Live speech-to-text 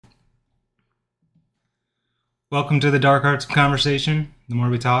Welcome to the Dark Arts of Conversation. The more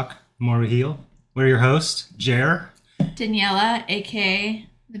we talk, the more we heal. We're your hosts, Jer. Daniela, aka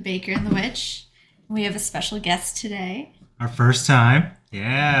the Baker and the Witch. We have a special guest today. Our first time.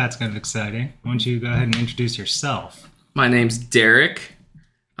 Yeah, it's kind of exciting. Why don't you go ahead and introduce yourself? My name's Derek.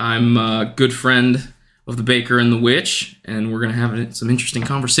 I'm a good friend of the Baker and the Witch, and we're going to have some interesting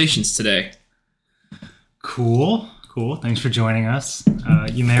conversations today. Cool. Thanks for joining us.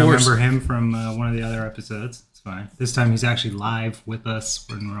 You may remember him from one of the other episodes. It's fine. This time he's actually live with us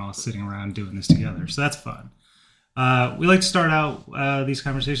when we're all sitting around doing this together, so that's fun. We like to start out these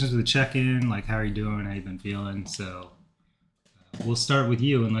conversations with a check-in, like how are you doing, how you been feeling. So we'll start with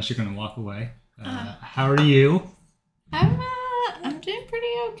you, unless you're going to walk away. How are you? I'm doing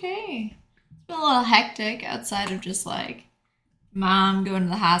pretty okay. It's been a little hectic outside of just like mom going to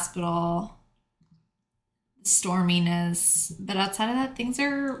the hospital, storminess, but outside of that, things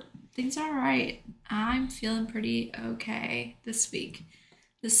are all right. I'm feeling pretty okay this week.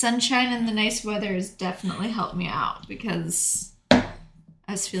 The sunshine and the nice weather has definitely helped me out because I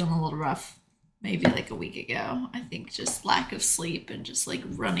was feeling a little rough maybe like a week ago. I think just lack of sleep and just like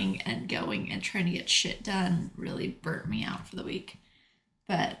running and going and trying to get shit done really burnt me out for the week.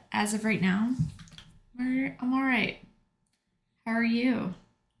 But as of right now, I'm all right. How are you?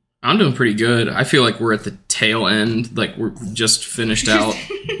 I'm doing pretty good. I feel like we're at the tail end. Like we're just finished out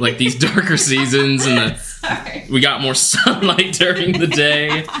like these darker seasons, and we got more sunlight during the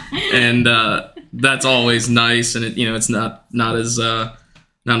day, and that's always nice. And it's not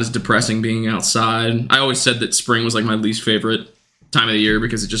as depressing being outside. I always said that spring was like my least favorite time of the year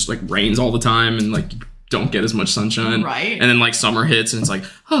because it just like rains all the time and like you don't get as much sunshine. Right. And then like summer hits and it's like,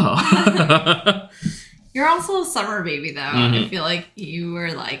 oh. You're also a summer baby, though. Mm-hmm. I feel like you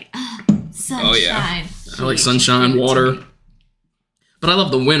were like, sunshine. Oh, yeah. I like sunshine, water. But I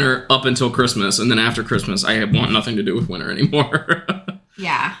love the winter up until Christmas. And then after Christmas, I want nothing to do with winter anymore.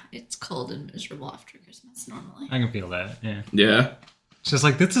 Yeah, it's cold and miserable after Christmas normally. I can feel that, yeah. Yeah. It's just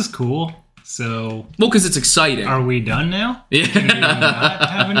like, this is cool. So, well, because it's exciting. Are we done now? Yeah. Can we not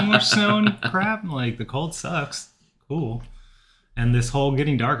have any more snow and crap? Like, the cold sucks. Cool. And this whole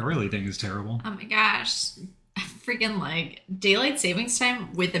getting dark early thing is terrible. Oh my gosh. Freaking like daylight savings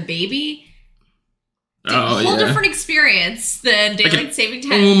time with a baby. A whole different experience than daylight saving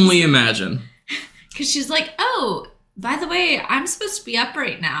time. Only imagine. Because she's like, oh, by the way, I'm supposed to be up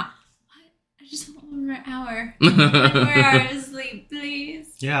right now. What? I just want one more hour. One more hour of sleep,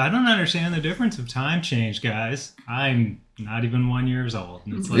 please. Yeah, I don't understand the difference of time change, guys. I'm not even 1 year old.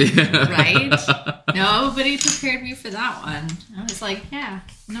 And it's like, right? Nobody prepared me for that one. I was like, yeah,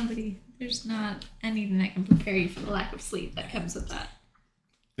 there's not anything that can prepare you for the lack of sleep that comes with that.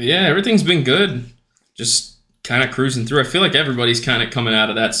 Yeah, everything's been good. Just kind of cruising through. I feel like everybody's kind of coming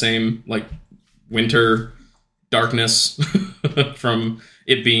out of that same like winter darkness from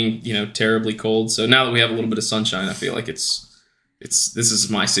it being, terribly cold. So now that we have a little bit of sunshine, I feel like this is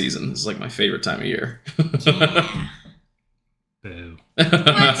my season. This is like my favorite time of year. Yeah. Boo.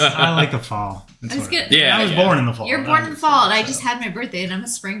 I like the fall. I was born in the fall. You're born in the fall, and I just had my birthday, and I'm a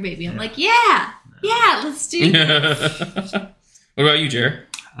spring baby. I'm like, yeah, let's do this. What about you, Jer?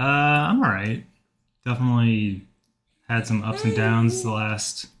 I'm all right. Definitely had some ups and downs the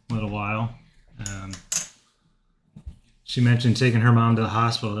last little while. She mentioned taking her mom to the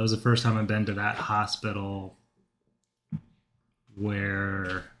hospital. That was the first time I've been to that hospital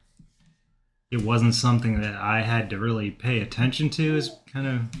where it wasn't something that I had to really pay attention to, as kind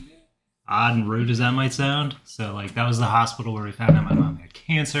of odd and rude as that might sound. So, like, that was the hospital where we found out my mom had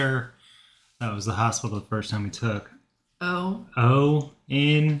cancer. That was the hospital the first time we took O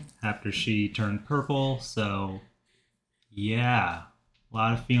in after she turned purple. So, yeah, a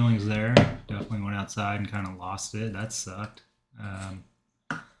lot of feelings there. Definitely went outside and kind of lost it. That sucked.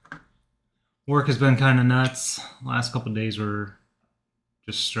 Work has been kind of nuts. Last couple of days were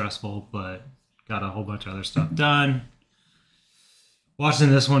just stressful, but got a whole bunch of other stuff done. Watching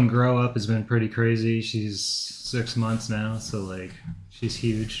this one grow up has been pretty crazy. She's 6 months now, so like she's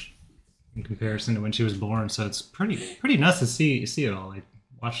huge in comparison to when she was born. So it's pretty nuts to see it all. Like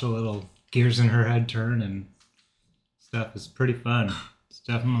watch the little gears in her head turn and stuff. Is pretty fun. It's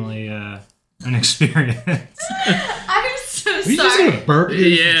definitely an experience. I'm so you sorry. Just burp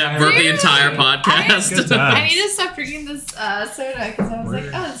the entire podcast. I need to stop drinking this soda because I was like,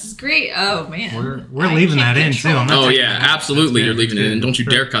 oh, this is great. Oh, man. We're leaving that in, too. Oh, yeah, absolutely. You're leaving it in. Don't you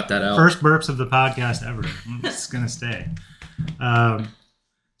dare cut that out. First burps of the podcast ever. It's going to stay.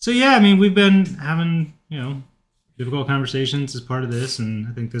 So, yeah, I mean, we've been having, difficult conversations as part of this, and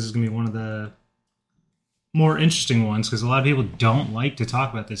I think this is going to be one of the more interesting ones because a lot of people don't like to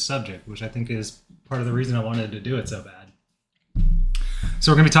talk about this subject, which I think is part of the reason I wanted to do it so bad.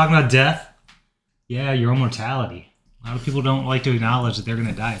 So we're going to be talking about death. Yeah, your own mortality. A lot of people don't like to acknowledge that they're going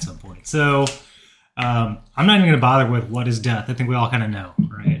to die at some point. So I'm not even going to bother with what is death. I think we all kind of know,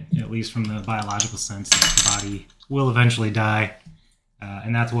 right? At least from the biological sense that the body will eventually die.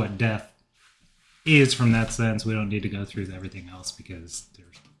 And that's what death is from that sense. We don't need to go through everything else because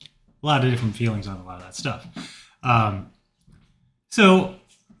there's a lot of different feelings on a lot of that stuff. So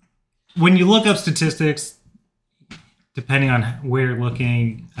when you look up statistics, depending on where you're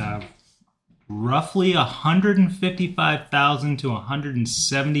looking, roughly 155,000 to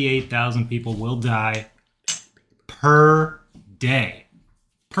 178,000 people will die per day.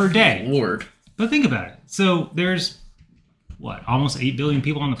 Per day. Lord. But think about it. So there's, almost 8 billion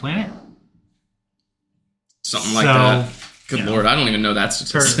people on the planet? Something like that. Good Lord, I don't even know that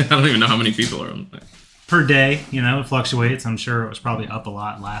statistic. I don't even know how many people are on the planet. Per day, it fluctuates. I'm sure it was probably up a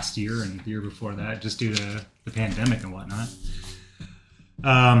lot last year and the year before that, just due to the pandemic and whatnot.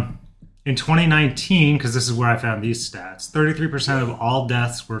 In 2019, because this is where I found these stats, 33% of all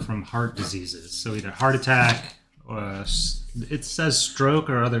deaths were from heart diseases. So either heart attack, it says stroke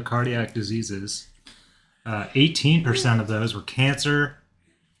or other cardiac diseases. 18% of those were cancer.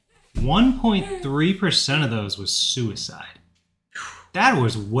 1.3% of those was suicide. That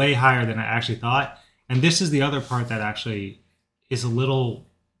was way higher than I actually thought. And this is the other part that actually is a little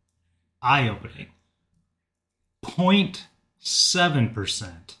eye-opening.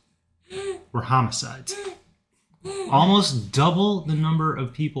 0.7% were homicides. Almost double the number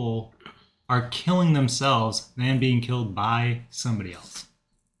of people are killing themselves than being killed by somebody else.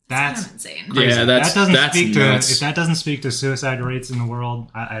 That's kind of insane. Crazy. Yeah, that's nuts. If that doesn't speak to suicide rates in the world,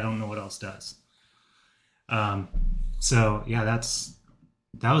 I don't know what else does. So yeah, that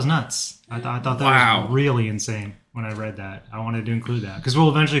was nuts. I thought that was really insane when I read that. I wanted to include that because we'll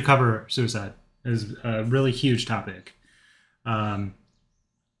eventually cover suicide. It is a really huge topic. So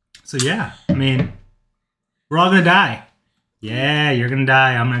yeah, I mean, we're all gonna die. Yeah, you're gonna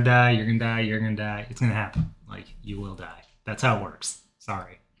die. I'm gonna die. You're gonna die. You're gonna die. It's gonna happen. Like, you will die. That's how it works.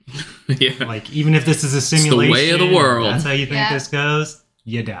 Sorry. Yeah. Like, even if this is a simulation, it's the way of the world. That's how you think this goes.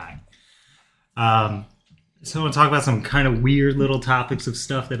 You die. So I want to talk about some kind of weird little topics of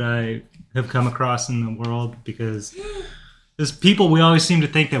stuff that I have come across in the world, because as people, we always seem to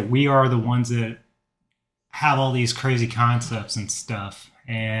think that we are the ones that have all these crazy concepts and stuff.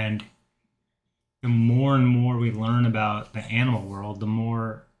 And the more and more we learn about the animal world, the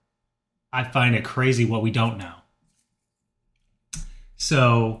more I find it crazy what we don't know.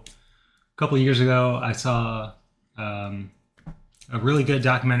 So a couple of years ago, I saw a really good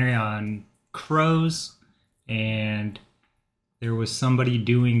documentary on crows, and there was somebody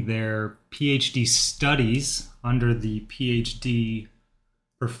doing their PhD studies under the PhD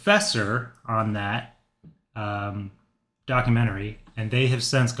professor on that documentary, and they have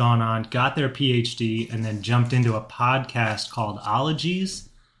since gone on, got their PhD, and then jumped into a podcast called Ologies,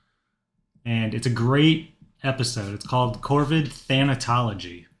 and it's a great episode. It's called Corvid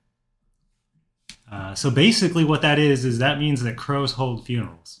Thanatology. So basically what that is that means that crows hold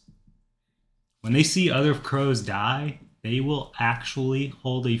funerals. When they see other crows die, they will actually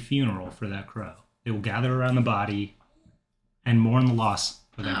hold a funeral for that crow. They will gather around the body and mourn the loss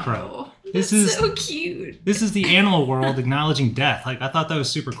of that crow. This is so cute. This is the animal world acknowledging death. Like, I thought that was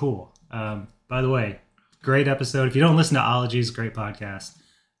super cool. By the way, great episode. If you don't listen to Ologies, great podcast.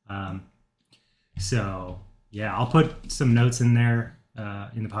 So yeah, I'll put some notes in there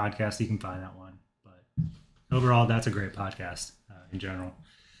in the podcast. You can find that one. But overall, that's a great podcast in general.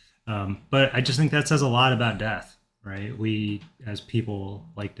 But I just think that says a lot about death, right? We, as people,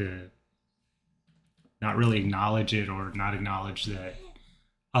 like to not really acknowledge it, or not acknowledge that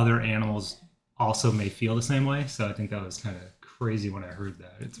other animals also may feel the same way. So I think that was kind of crazy when I heard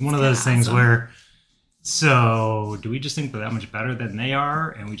that. It's one of those things where, so do we just think they're that much better than they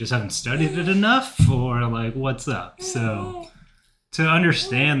are, and we just haven't studied it enough, or like, what's up? So to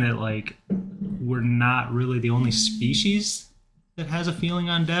understand that, like, we're not really the only species that has a feeling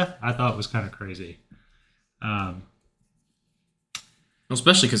on death, I thought was kind of crazy.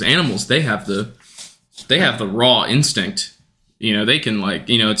 Especially because animals, they have the raw instinct. They can, like,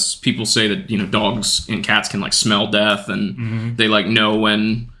 it's, people say that, dogs and cats can, like, smell death, and they, like, know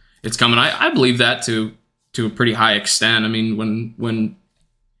when it's coming. I believe that to a pretty high extent. I mean, when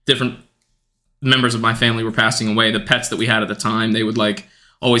different members of my family were passing away, the pets that we had at the time, they would, like,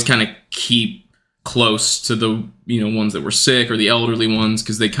 always kind of keep close to the ones that were sick or the elderly ones,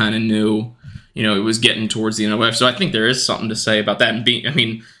 because they kind of knew it was getting towards the end of life. So I think there is something to say about that. And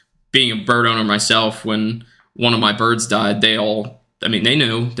being a bird owner myself, when one of my birds died, they all I mean, they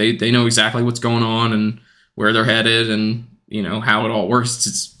know exactly what's going on and where they're headed and, you know, how it all works.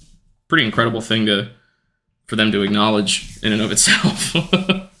 It's a pretty incredible thing for them to acknowledge in and of itself.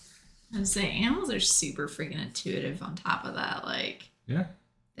 I would say animals are super freaking intuitive on top of that. Like, Yeah.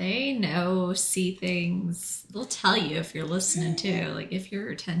 they see things. They'll tell you if you're listening too. Like, if you're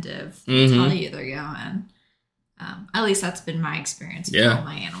attentive, they'll tell you they're going. At least that's been my experience with all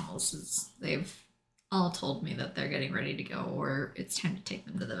my animals. Is they've all told me that they're getting ready to go, or it's time to take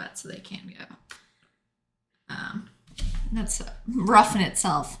them to the vet so they can go. That's rough in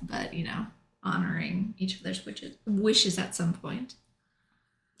itself, but, you know, honoring each of their wishes at some point.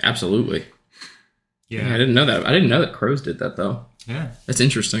 Absolutely. Yeah. I didn't know that. I didn't know that crows did that, though. Yeah. That's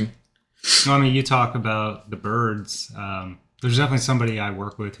interesting. No, I mean, you talk about the birds. There's definitely somebody I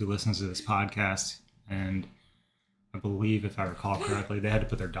work with who listens to this podcast, and I believe, if I recall correctly, they had to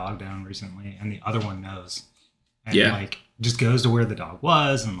put their dog down recently, and the other one knows. And, like, just goes to where the dog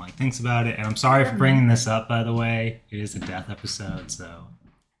was and, like, thinks about it. And I'm sorry for bringing this up, by the way. It is a death episode, so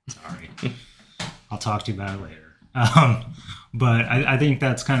sorry. I'll talk to you about it later. But I think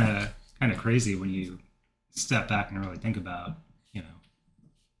that's kind of crazy when you step back and really think about, you know,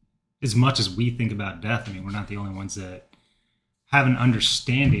 as much as we think about death. I mean, we're not the only ones that have an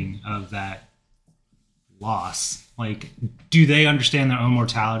understanding of that loss. Like, do they understand their own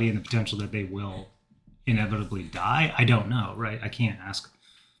mortality and the potential that they will inevitably die? I don't know, right? I can't ask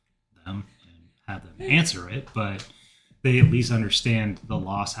them and have them answer it, but they at least understand the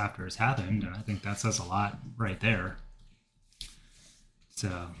loss after it's happened, and I think that says a lot right there. So,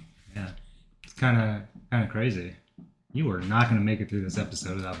 yeah, it's kind of crazy. You are not going to make it through this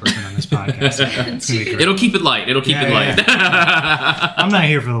episode without burping on this podcast. It's gonna be great. It'll keep it light. Yeah. I'm not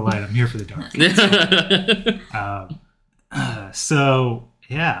here for the light. I'm here for the dark. So,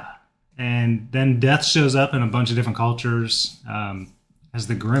 yeah. And then death shows up in a bunch of different cultures as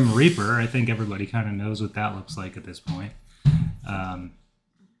the Grim Reaper. I think everybody kind of knows what that looks like at this point.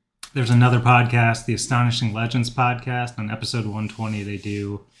 There's another podcast, the Astonishing Legends podcast. On episode 120, they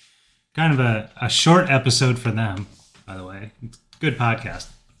do kind of a short episode for them, by the way. It's a good podcast,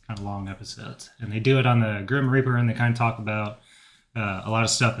 kind of long episodes. And they do it on the Grim Reaper, and they kind of talk about a lot of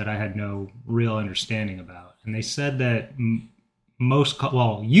stuff that I had no real understanding about. And they said that you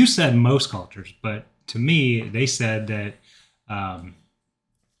said most cultures, but to me, they said that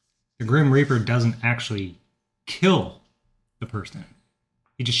the Grim Reaper doesn't actually kill the person.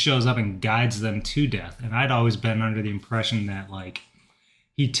 He just shows up and guides them to death. And I'd always been under the impression that, like,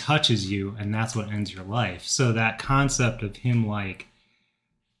 he touches you and that's what ends your life. So that concept of him, like,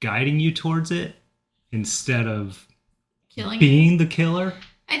 guiding you towards it instead of being the killer.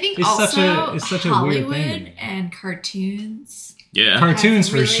 I think it's also such a Hollywood weird thing to me. and cartoons. Yeah. Cartoons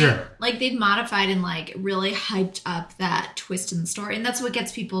for sure. Like, they've modified and, like, really hyped up that twist in the story. And that's what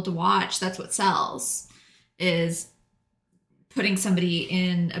gets people to watch. That's what sells, is putting somebody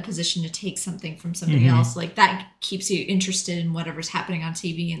in a position to take something from somebody else. Like, that keeps you interested in whatever's happening on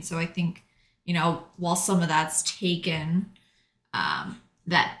TV. And so I think, you know, while some of that's taken,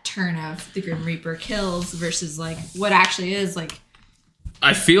 that turn of the Grim Reaper kills versus, like, what actually is, like...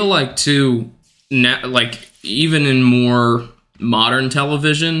 I feel like, too, like, even in more modern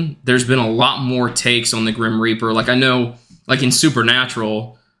television, there's been a lot more takes on the Grim Reaper. Like, I know, like, in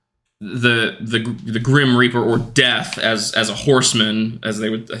Supernatural, the Grim Reaper, or death as a horseman, as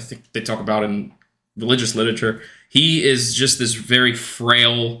I think they talk about in religious literature, he is just this very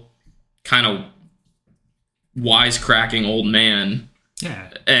frail, kind of wisecracking old man.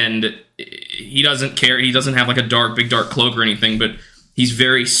 Yeah. And he doesn't care. He doesn't have, like, a big dark cloak or anything, but he's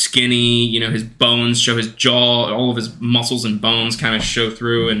very skinny. You know, his bones show, his jaw, all of his muscles and bones kind of show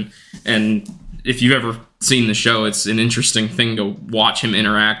through. And if you've ever seen the show, it's an interesting thing to watch him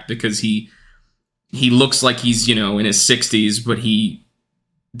interact, because he looks like he's, you know, in his 60s, but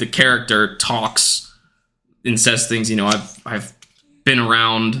the character talks and says things, you know, I've been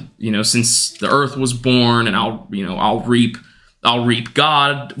around, you know, since the earth was born, and I'll reap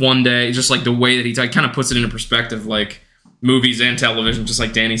God one day. Just like the way that he kind of puts it into perspective, like movies and television, just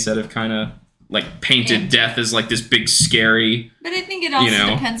like Danny said, have kind of like painted death as like this big scary. But I think it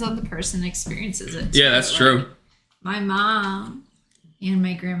also depends on the person that experiences it too. Yeah, that's true. My mom and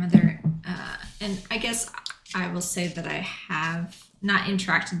my grandmother, and I guess I will say that I have not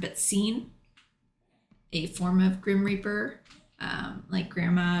interacted but seen a form of Grim Reaper. Like,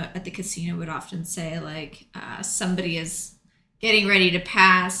 grandma at the casino would often say, like, somebody is getting ready to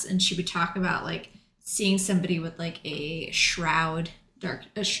pass, and she would talk about, like, seeing somebody with, like, a shroud,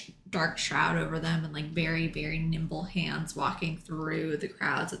 dark shroud over them, and, like, very, very nimble hands walking through the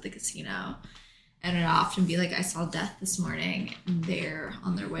crowds at the casino. And it'd often be like, I saw death this morning, and they're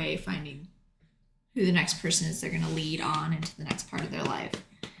on their way finding who the next person is they're going to lead on into the next part of their life.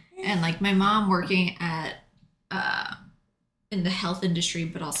 And like my mom working at in the health industry,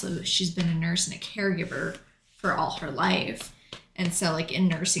 but also she's been a nurse and a caregiver for all her life. And so like in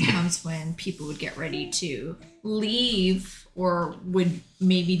nursing homes, when people would get ready to leave or would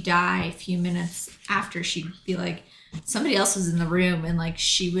maybe die a few minutes after, she'd be like, somebody else was in the room, and like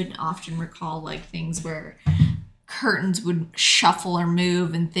she would often recall like things where curtains would shuffle or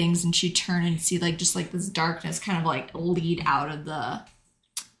move and things, and she'd turn and see like just like this darkness kind of like lead out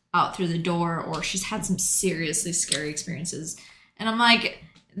through the door, or she's had some seriously scary experiences. And I'm like,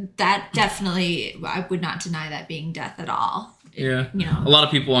 that definitely, I would not deny that being death at all. Yeah. You know, a lot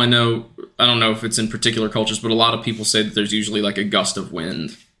of people I know, I don't know if it's in particular cultures, but a lot of people say that there's usually like a gust of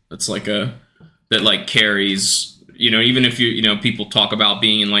wind that's like that like carries, even if people talk about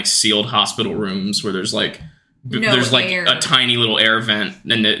being in like sealed hospital rooms where there's like air. A tiny little air vent,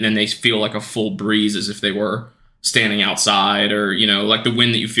 and then they feel like a full breeze as if they were standing outside, or like the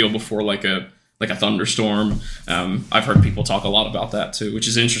wind that you feel before like a thunderstorm. I've heard people talk a lot about that too, which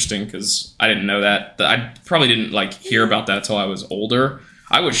is interesting because I didn't know that. I probably didn't like hear about that until I was older.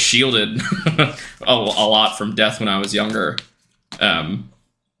 I was shielded a lot from death when I was younger. I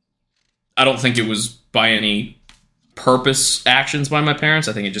don't think it was by any purpose actions by my parents.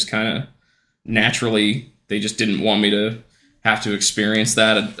 I think it just kind of naturally, they just didn't want me to have to experience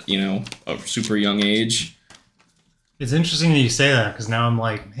that at a super young age. It's interesting that you say that, because now I'm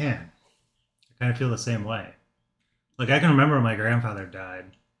like, man, I kind of feel the same way. Like, I can remember when my grandfather died.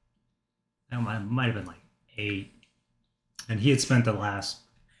 I might have been like 8. And he had spent the last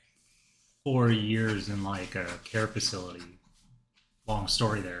 4 years in like a care facility. Long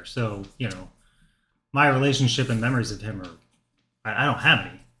story there. So, my relationship and memories of him I don't have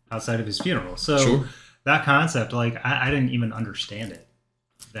any outside of his funeral. So sure. That concept, like, I didn't even understand it.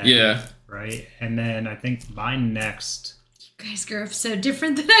 Yeah. Right? And then I think my next... You guys grew up so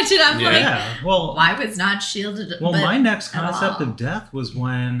different than I did. I'm like, well, I was not shielded. Well, my next concept of death was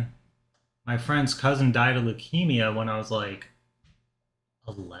when my friend's cousin died of leukemia when I was like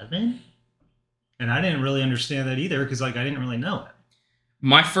 11. And I didn't really understand that either, because like I didn't really know it.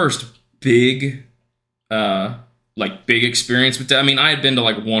 My first big experience with that. I mean, I had been to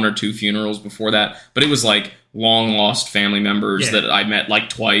like 1 or 2 funerals before that, but it was like long lost family members that I met like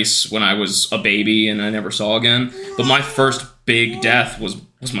twice when I was a baby and I never saw again. But my first big death was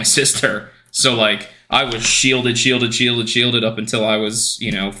my sister. So like I was shielded up until I was,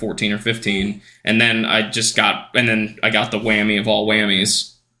 14 or 15. And then I got the whammy of all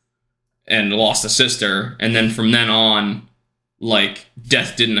whammies and lost a sister. And then from then on, like,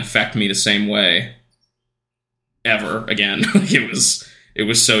 death didn't affect me the same way ever again. It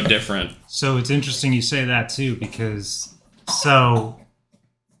was so different. So it's interesting you say that too, because I've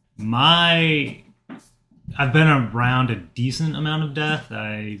been around a decent amount of death.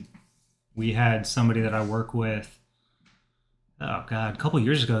 We had somebody that I work with, a couple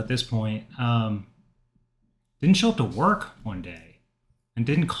years ago at this point, didn't show up to work one day and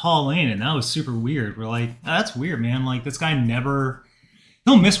didn't call in, and that was super weird. We're like, oh, that's weird, man. Like, this guy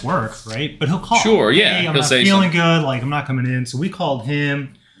he'll miss work, right? But he'll call. Sure, yeah. Hey, I'm not feeling good. Like, I'm not coming in. So we called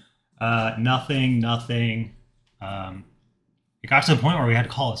him. Nothing. It got to the point where we had to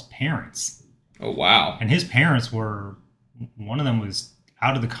call his parents. Oh, wow. And his parents one of them was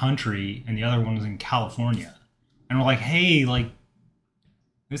out of the country and the other one was in California. And we're like, hey, like,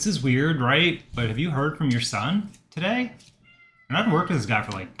 this is weird, right? But have you heard from your son today? And I've worked with this guy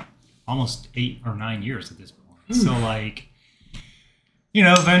for like almost 8 or 9 years at this point. So like,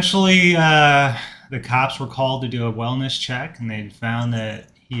 eventually the cops were called to do a wellness check, and they found that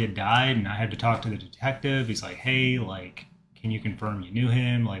he had died, and I had to talk to the detective. He's like, hey, like, can you confirm you knew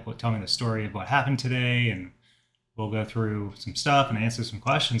him? Like, tell me the story of what happened today, and we'll go through some stuff and answer some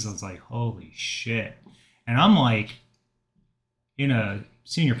questions. I was like, holy shit. And I'm like in a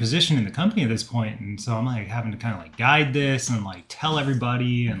senior position in the company at this point, and so I'm like having to kind of like guide this and like tell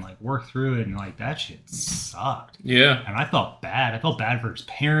everybody and like work through it, and like that shit sucked. Yeah. And I felt bad. I felt bad for his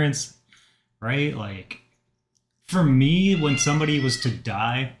parents, right? Like, for me, when somebody was to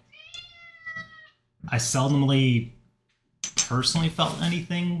die, I seldomly personally felt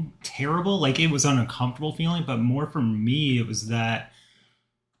anything terrible. Like, it was an uncomfortable feeling, but more for me, it was that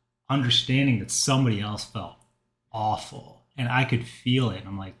understanding that somebody else felt awful, and I could feel it. And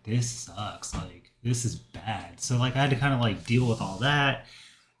I'm like, this sucks. Like, this is bad. So like, I had to kind of like deal with all that.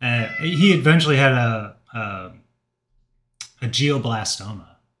 He eventually had a glioblastoma,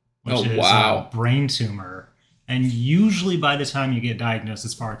 which is a brain tumor. And usually by the time you get diagnosed,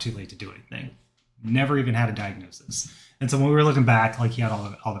 it's far too late to do anything. never even had a diagnosis. And so when we were looking back, like he had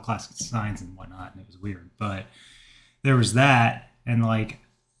all the classic signs and whatnot, and it was weird. But there was that, and like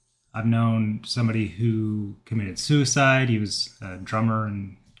I've known somebody who committed suicide. He was a drummer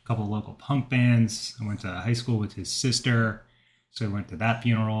in a couple of local punk bands. I went to high school with his sister, so we went to that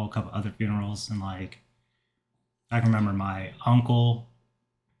funeral, a couple other funerals, and like I can remember my uncle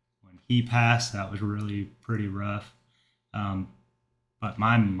when he passed. That was really pretty rough. But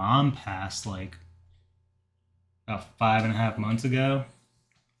my mom passed like about 5.5 months ago,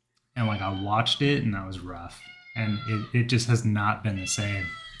 and like I watched it, and that was rough, and it just has not been the same.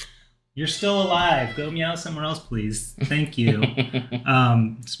 You're still alive. Go meow somewhere else, please. Thank you.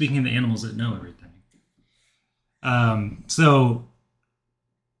 Speaking of the animals that know everything. So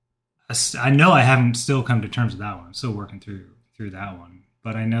I know I haven't still come to terms with that one. I'm still working through that one.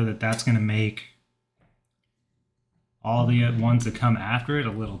 But I know that that's going to make all the ones that come after it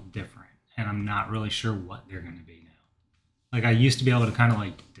a little different. And I'm not really sure what they're going to be now. Like I used to be able to kind of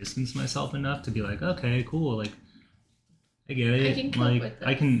like distance myself enough to be like, okay, cool. Like, I get it. I can cope like with this.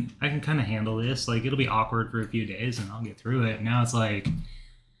 I can kind of handle this. Like it'll be awkward for a few days and I'll get through it. Now it's like,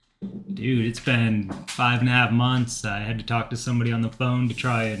 dude, it's been 5.5 months. I had to talk to somebody on the phone to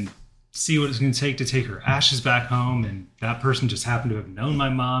try and see what it's going to take her ashes back home, and that person just happened to have known my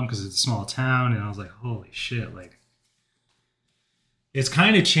mom because it's a small town, and I was like, holy shit, like it's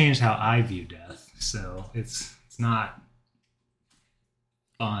kind of changed how I view death. So it's not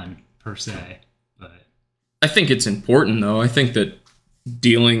fun per se, but I think it's important, though. I think that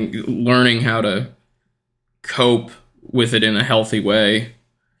learning how to cope with it in a healthy way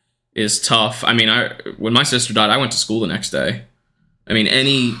is tough. I mean, when my sister died, I went to school the next day. I mean,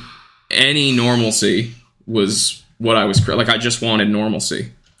 any normalcy was what I was like. I just wanted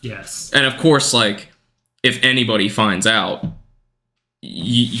normalcy. yes. And of course, like if anybody finds out,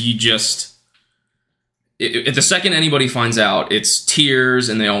 you just if the second anybody finds out, it's tears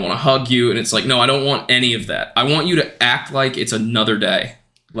and they all want to hug you, and it's like, no, I don't want any of that. I want you to act like it's another day.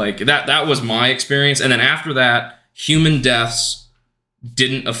 Like that was my experience. And then after that, human deaths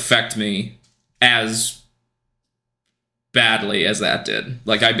didn't affect me as badly as that did.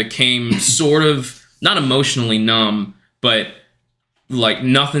 Like I became sort of not emotionally numb, but like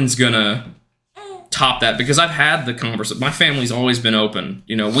nothing's gonna top that, because I've had the conversation. My family's always been open.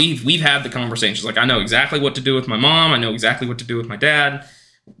 You know, we've had the conversations. Like I know exactly what to do with my mom. I know exactly what to do with my dad.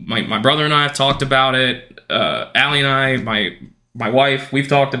 My brother and I have talked about it. Allie and I, my wife, we've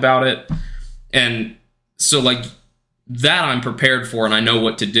talked about it. And so like that I'm prepared for, and I know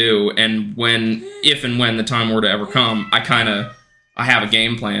what to do. And if and when the time were to ever come, I have a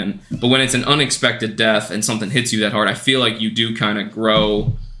game plan. But when it's an unexpected death and something hits you that hard, I feel like you do kind of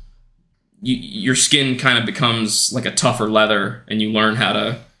grow. Your skin kind of becomes like a tougher leather, and you learn how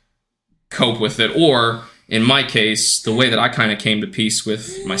to cope with it. Or in my case, the way that I kind of came to peace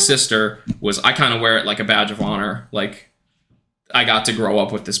with my sister was I kind of wear it like a badge of honor. Like I got to grow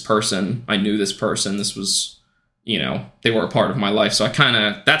up with this person. I knew this person. This was, you know, they were a part of my life. So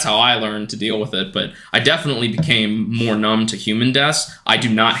that's how I learned to deal with it. But I definitely became more numb to human deaths. I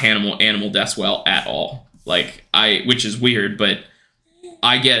do not handle animal deaths well at all. Like which is weird, but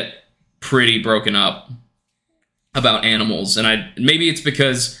I get pretty broken up about animals. And maybe it's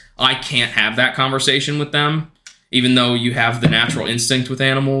because I can't have that conversation with them, even though you have the natural instinct with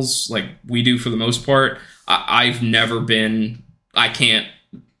animals, like we do for the most part. I can't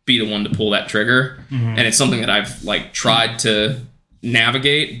be the one to pull that trigger. Mm-hmm. And it's something that I've like tried to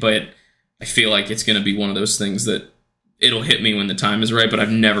navigate, but I feel like it's going to be one of those things that it'll hit me when the time is right. But I've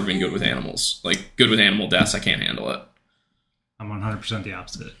never been good with animals. Like good with animal deaths, I can't handle it. I'm 100% the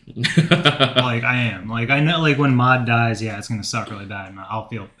opposite. Like I am. Like I know, like when Maud dies, yeah, it's going to suck really bad, and I'll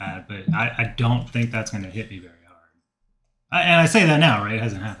feel bad. But I don't think that's going to hit me very hard. And I say that now, right? It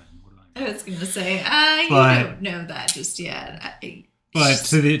hasn't happened. What do I know? I was going to say, you don't know that just yet. But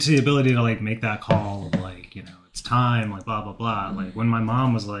to the ability to like make that call of like, you know, it's time, like blah blah blah. Like when my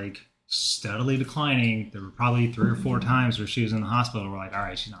mom was like steadily declining, there were probably 3 or 4 times where she was in the hospital. We're like, all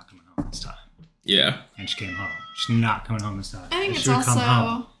right, she's not coming home this time. Yeah. And she came home. She's not coming home this time. I think she it's would also come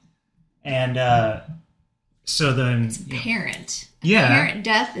home. And so then it's a parent. Yeah. Parent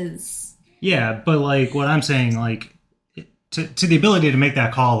death is. Yeah, but like what I'm saying, like to the ability to make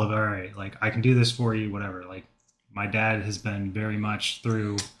that call of all right, like I can do this for you, whatever. Like my dad has been very much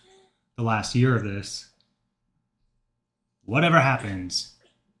through the last year of this. Whatever happens,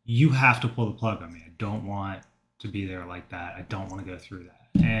 you have to pull the plug on me. I don't want to be there like that. I don't want to go through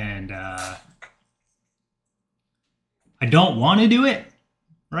that. And I don't want to do it,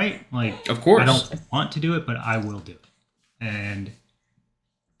 right? Like, of course, I don't want to do it, but I will do it. And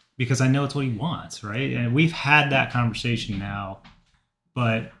because I know it's what he wants, right? And we've had that conversation now,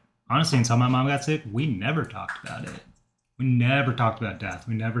 but honestly, until my mom got sick, we never talked about it. We never talked about death.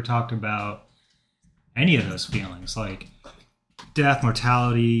 We never talked about any of those feelings, like death,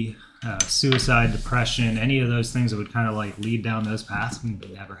 mortality, suicide, depression, any of those things that would kind of like lead down those paths. We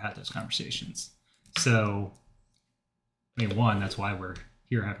never had those conversations. So, I mean, one, that's why we're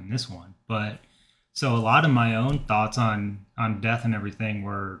here having this one. But so a lot of my own thoughts on death and everything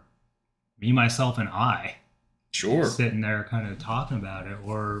were me, myself, and I. Sure. Sitting there kind of talking about it,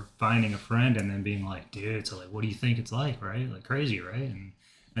 or finding a friend and then being like, dude, so like, what do you think it's like, right? Like crazy, right?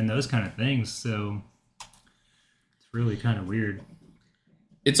 And those kind of things. So it's really kind of weird.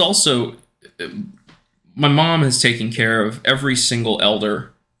 It's also, my mom has taken care of every single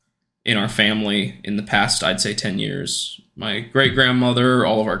elder in our family in the past, I'd say 10 years. My great-grandmother,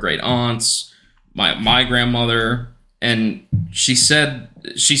 all of our great aunts, my grandmother, and she said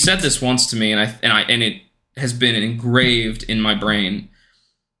this once to me, and it has been engraved in my brain.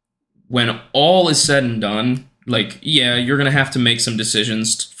 When all is said and done, like, yeah, you're going to have to make some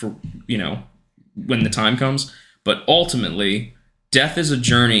decisions for, when the time comes, but ultimately, death is a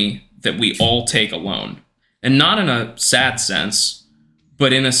journey that we all take alone. And not in a sad sense,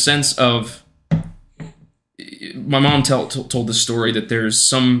 but in a sense of, my mom told the story that there's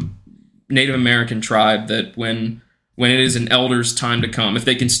some Native American tribe that when it is an elder's time to come, if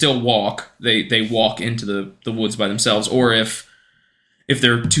they can still walk, they walk into the woods by themselves. Or if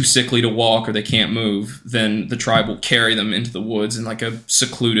they're too sickly to walk or they can't move, then the tribe will carry them into the woods in like a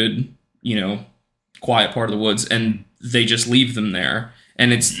secluded, quiet part of the woods, and they just leave them there.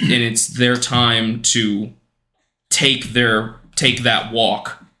 And it's their time to take that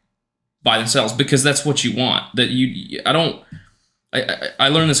walk by themselves, because that's what you want. I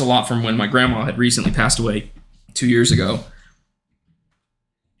learned this a lot from when my grandma had recently passed away 2 years ago.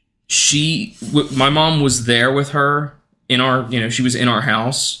 My mom was there with her she was in our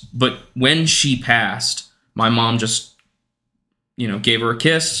house, but when she passed, my mom just, gave her a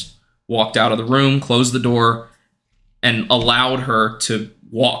kiss, walked out of the room, closed the door, and allowed her to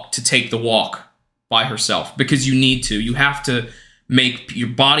take the walk by herself, because you need to. You have to your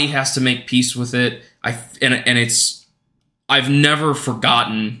body has to make peace with it. I've never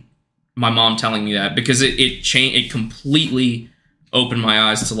forgotten my mom telling me that, because it completely opened my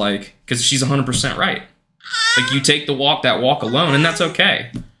eyes to, like, because she's 100% right. Like, you take that walk alone, and that's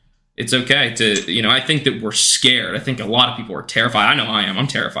okay. It's okay to, I think that we're scared. I think a lot of people are terrified. I know I am. I'm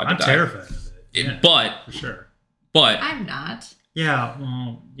terrified to die. I'm terrified of it. Yeah, but for sure. But I'm not. Yeah,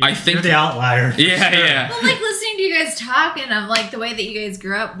 well, I think you're the outlier. Yeah, sure. yeah. Well, like, listening to you guys talk, and I'm like, the way that you guys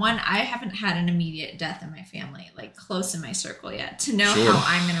grew up, one, I haven't had an immediate death in my family, like, close in my circle yet, to know Sure. how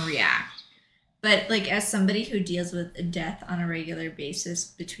I'm going to react. But, like, as somebody who deals with death on a regular basis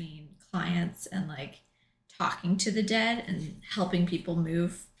between clients and, like, talking to the dead and helping people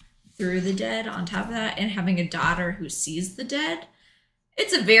move through the dead on top of that, and having a daughter who sees the dead,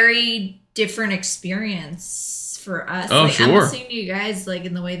 it's a very different experience for us. Oh, like, sure. I'm listening to you guys, like,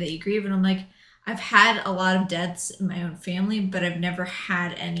 in the way that you grieve, and I'm like, I've had a lot of deaths in my own family, but I've never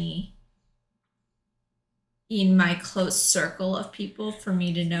had any in my close circle of people for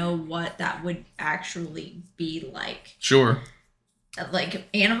me to know what that would actually be like. Sure. Like,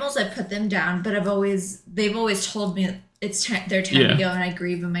 animals, I put them down, but they've always told me it's their time to go, and I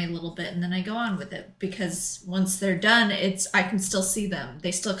grieve them a little bit, and then I go on with it, because once they're done, I can still see them.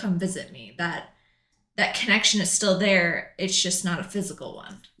 They still come visit me. That connection is still there. It's just not a physical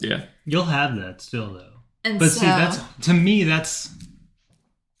one. Yeah. You'll have that still, though. But see, that's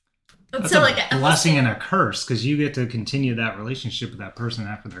a blessing and a curse, because you get to continue that relationship with that person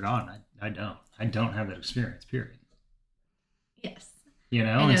after they're gone. I don't have that experience, period. Yes.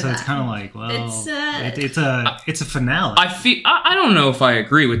 And so it's kind of like, well, it's a finale. I don't know if I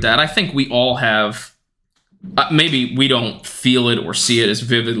agree with that. I think we all have, maybe we don't feel it or see it as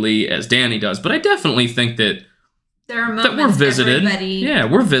vividly as Danny does, but I definitely think that there are moments that we're visited.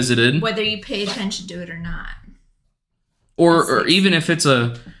 Yeah, we're visited. Whether you pay attention to it or not. Or even if it's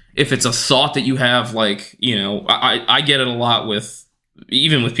a thought that you have, like, I get it a lot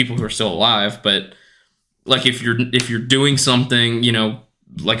even with people who are still alive, but like, if you're doing something,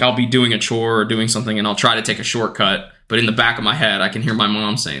 like, I'll be doing a chore or doing something, and I'll try to take a shortcut, but in the back of my head, I can hear my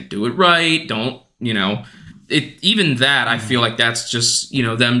mom saying, do it right, don't, even that, I feel like that's just,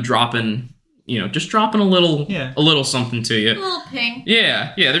 them dropping, just dropping a little something to you. A little ping.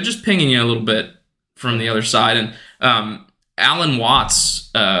 Yeah, they're just pinging you a little bit from the other side. And Alan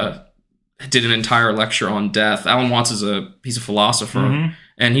Watts did an entire lecture on death. Alan Watts he's a philosopher,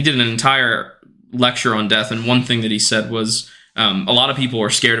 and he did an entire lecture on death, and one thing that he said was, A lot of people are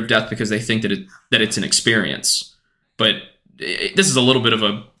scared of death because they think that it's an experience. But this is a little bit of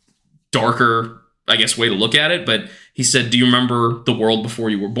a darker, I guess, way to look at it. But he said, do you remember the world before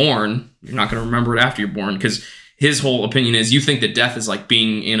you were born? You're not going to remember it after you're born. Because his whole opinion is you think that death is like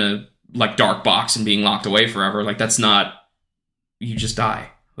being in a like dark box and being locked away forever. Like that's not, you just die.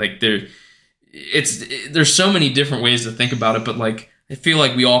 Like there's so many different ways to think about it. But like, I feel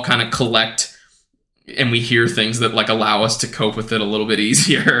like we all kind of collect and we hear things that like allow us to cope with it a little bit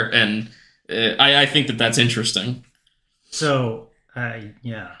easier. And I think that that's interesting. So,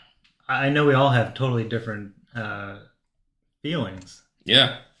 yeah, I know we all have totally different feelings.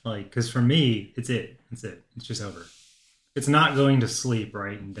 Yeah. Like, because for me, it's it. It's just over. It's not going to sleep,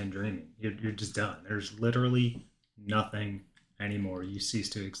 right, and then dreaming. You're just done. There's literally nothing anymore. You cease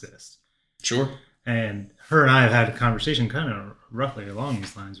to exist. Sure. And her and I have had a conversation kind of roughly along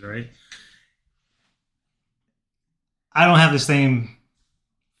these lines, right? I don't have the same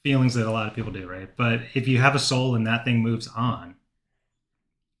feelings that a lot of people do, right? But if you have a soul and that thing moves on,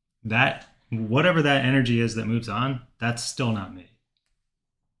 that whatever that energy is that moves on, that's still not me.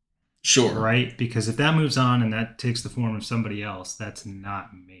 Sure. Right? Because if that moves on and that takes the form of somebody else, that's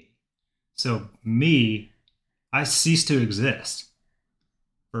not me. So me, I cease to exist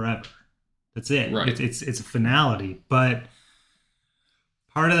forever. That's it. Right. It's a finality. But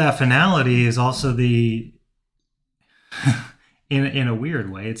part of that finality is also the in a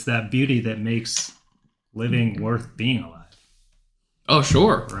weird way, it's that beauty that makes living worth being alive. Oh,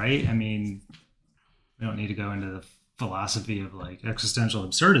 sure. Right? I mean, we don't need to go into the philosophy of like existential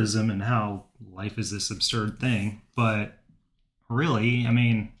absurdism and how life is this absurd thing, but really, I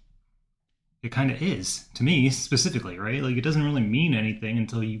mean, it kind of is to me specifically, right? Like it doesn't really mean anything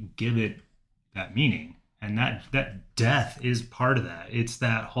until you give it that meaning, and that death is part of that. It's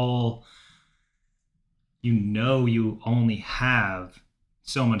that whole, you only have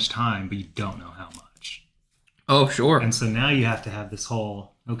so much time, but you don't know how much. Oh, sure. And so now you have to have this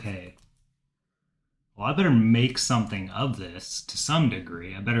whole, okay, well, I better make something of this to some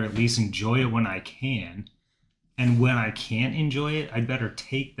degree. I better at least enjoy it when I can. And when I can't enjoy it, I'd better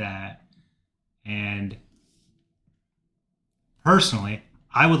take that. And personally,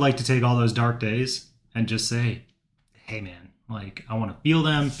 I would like to take all those dark days and just say, hey, man, like, I want to feel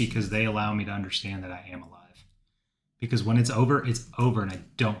them because they allow me to understand that I am alive. Because when it's over, and I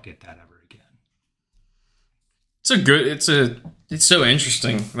don't get that ever again. It's so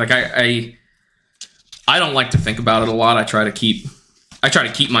interesting. Like I don't like to think about it a lot. I try to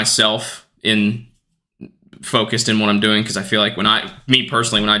keep myself focused in what I'm doing, because I feel like when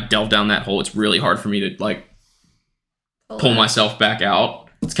I delve down that hole, it's really hard for me to like pull myself back out.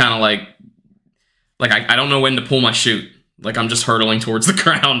 It's kind of like I don't know when to pull my chute. Like I'm just hurtling towards the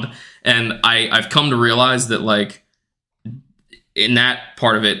ground, and I've come to realize that like in that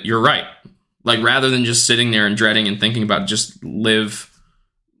part of it, you're right. Like rather than just sitting there and dreading and thinking about, just live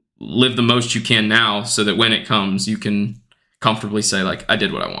the most you can now, so that when it comes, you can comfortably say like, I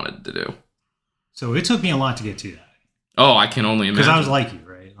did what I wanted to do. So it took me a lot to get to that. Oh, I can only imagine. Because I was like you,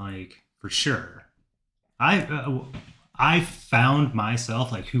 right? Like for sure. I found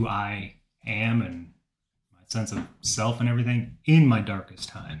myself, like who I am and my sense of self and everything, in my darkest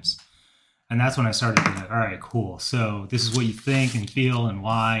times. And that's when I started to be like, all right, cool. So this is what you think and feel and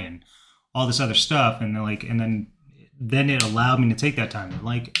why and all this other stuff. And then it allowed me to take that time and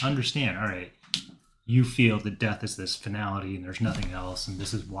like understand, all right, you feel that death is this finality and there's nothing else, and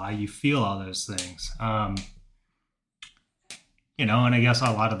this is why you feel all those things. And I guess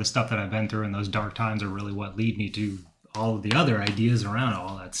a lot of the stuff that I've been through in those dark times are really what lead me to all of the other ideas around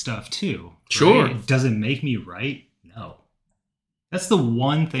all that stuff too. Sure. Right? Does it make me right? No. That's the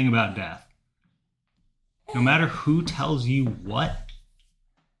one thing about death. No matter who tells you what,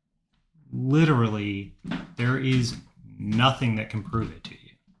 literally, there is nothing that can prove it to you.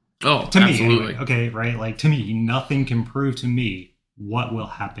 Oh, to absolutely. Me, anyway. Okay, right? Like, to me, nothing can prove to me what will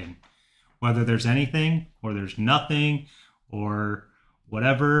happen. Whether there's anything, or there's nothing, or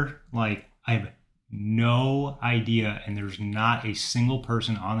whatever. Like, I have no idea, and there's not a single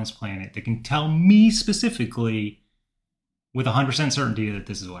person on this planet that can tell me specifically with 100% certainty that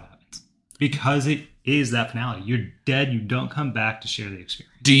this is what happens. Because it is that finality. You're dead. You don't come back to share the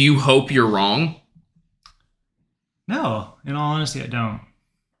experience. Do you hope you're wrong? No, in all honesty, I don't.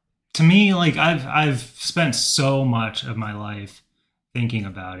 To me, like I've spent so much of my life thinking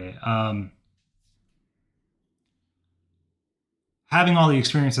about it. Having all the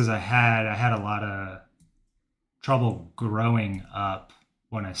experiences I had a lot of trouble growing up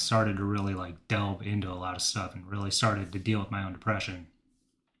when I started to really like delve into a lot of stuff and really started to deal with my own depression.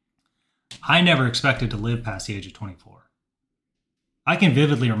 I never expected to live past the age of 24. I can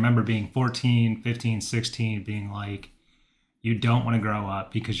vividly remember being 14, 15, 16, being like, you don't want to grow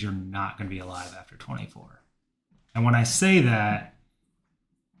up because you're not going to be alive after 24. And when I say that,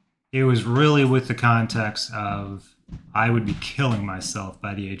 it was really with the context of I would be killing myself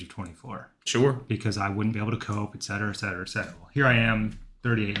by the age of 24. Sure. Because I wouldn't be able to cope, et cetera, et cetera, et cetera. Well, here I am,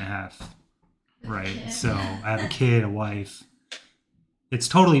 38 and a half, right? So I have a kid, a wife. It's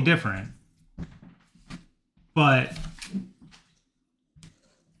totally different. But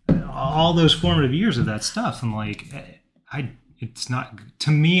all those formative years of that stuff, I'm like, it's not,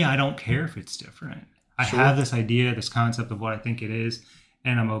 to me, I don't care if it's different. I have this idea, this concept of what I think it is,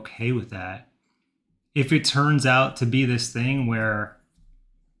 and I'm okay with that. If it turns out to be this thing where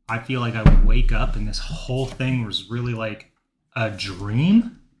I feel like I would wake up and this whole thing was really like a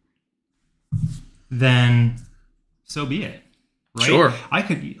dream, then so be it. Right? Sure. I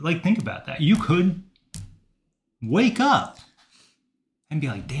could, like, think about that. You could wake up and be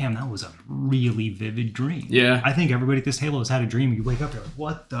like, damn, that was a really vivid dream. Yeah. I think everybody at this table has had a dream. You wake up, you're like,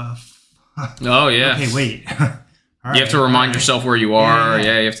 what the fuck? Oh, yeah. Okay, wait. You have to remind yourself where you are.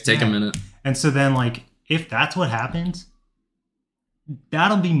 Yeah, you have to take a minute. And so then, like, if that's what happens,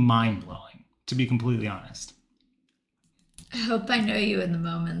 that'll be mind-blowing, to be completely honest. I hope I know you in the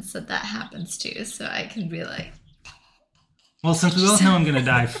moments that happens to, so I can be like... Well, since we both know I'm going to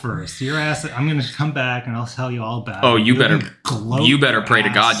die first, your ass, I'm going to come back and I'll tell you all about it. Oh, you better pray to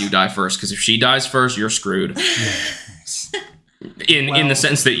God you die first, because if she dies first, you're screwed. Yeah. In the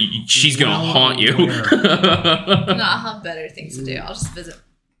sense that she's going to haunt you. No, I'll have better things to do. I'll just visit.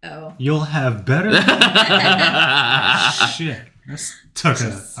 Oh. You'll have better... Shit. This took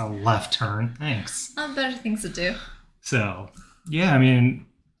a left turn. Thanks. I'll have better things to do. So, yeah, I mean...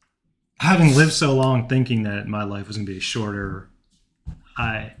 Having lived so long thinking that my life was going to be shorter,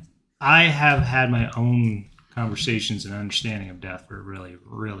 I have had my own conversations and understanding of death for a really,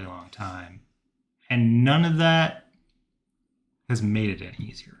 really long time. And none of that has made it any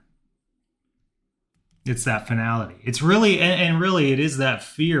easier. It's that finality. It's really, and really, it is that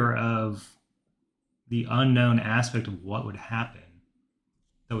fear of the unknown aspect of what would happen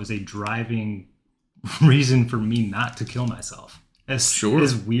that was a driving reason for me not to kill myself.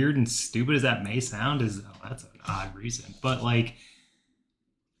 As weird and stupid as that may sound, that's an odd reason. But like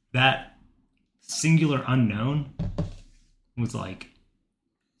that singular unknown was like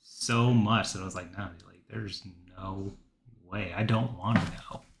so much that I was like, no, like there's no way. I don't want to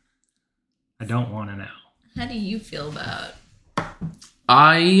know. I don't want to know. How do you feel about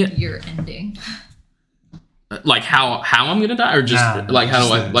your ending? Like how I'm gonna die, or just how do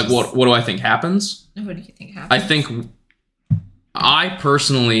I what do I think happens? What do you think happens? I think. I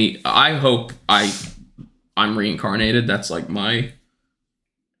personally, I hope I'm reincarnated. That's like to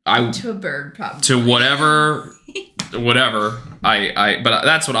a bird, probably. To whatever. But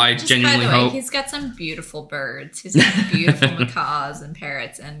that's what I genuinely hope. He's got some beautiful birds. He's got beautiful macaws and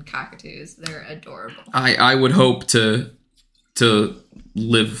parrots and cockatoos. They're adorable. I would hope to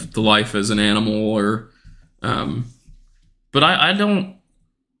live the life as an animal, or, but I don't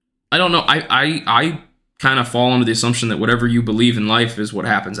know. I kind of fall under the assumption that whatever you believe in life is what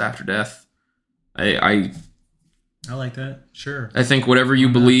happens after death. I like that. Sure. I think whatever you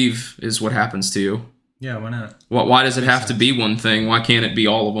believe is what happens to you. Yeah, why not? Why does it have to be one thing? Why can't it be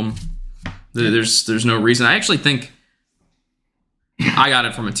all of them? There's no reason. I actually think I got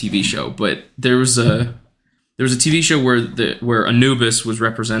it from a TV show, but there was a TV show where Anubis was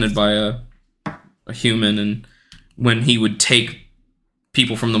represented by a human, and when he would take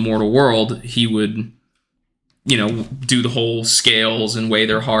people from the mortal world, he would do the whole scales and weigh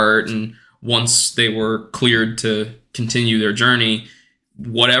their heart. And once they were cleared to continue their journey,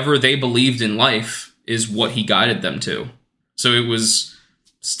 whatever they believed in life is what he guided them to. So it was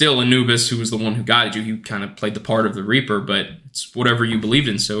still Anubis who was the one who guided you. He kind of played the part of the Reaper, but it's whatever you believed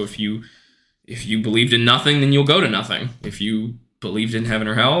in. So if you believed in nothing, then you'll go to nothing. If you believed in heaven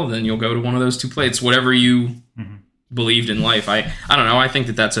or hell, then you'll go to one of those two places. Whatever you believed in life. I don't know. I think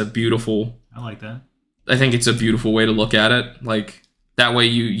that's a beautiful... I like that. I think it's a beautiful way to look at it. Like, that way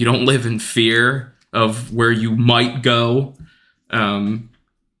you don't live in fear of where you might go,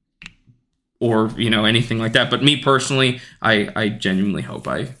 or, anything like that. But me personally, I genuinely hope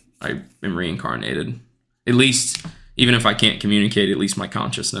I am reincarnated. At least, even if I can't communicate, at least my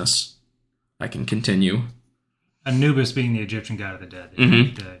consciousness, I can continue. Anubis being the Egyptian god of the dead,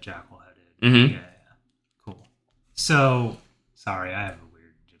 the jackal-headed. Mm-hmm. Yeah. Cool. So, sorry, I have a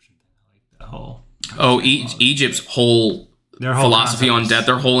weird Egyptian thing. I like the whole... Egypt's whole philosophy on death,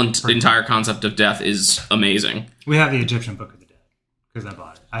 their whole entire concept of death is amazing. We have the Egyptian Book of the Dead, because I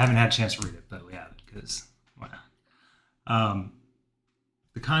bought it. I haven't had a chance to read it, but we have it, because why not?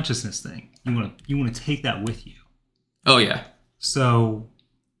 the consciousness thing. You want to take that with you. Oh yeah. So,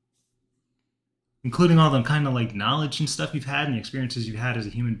 including all the kind of like knowledge and stuff you've had and the experiences you've had as a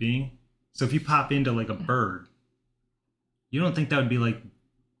human being. So if you pop into like a bird, you don't think that would be like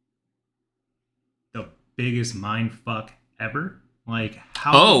the biggest mind fuck ever? Like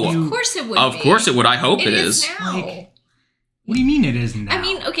how? Of course it would. Of course it would. I hope it is. Now. Like, what do you mean it is now? I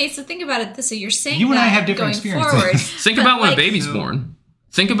mean, okay, so think about it. So you're saying you and that I have different going experiences. forward, Think about when a baby's born.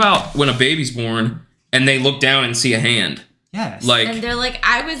 Think about when a baby's born and they look down and see a hand. Yes. Like, and they're like,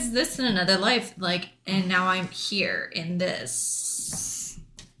 I was this in another life, like, and now I'm here in this.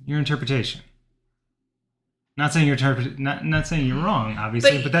 Your interpretation. Not saying not saying you're wrong,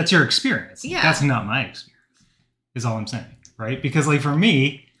 obviously, but that's your experience. Yeah. That's not my experience. Is all I'm saying, right? Because like for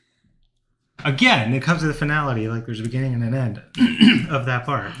me, again, it comes to the finality. Like there's a beginning and an end of that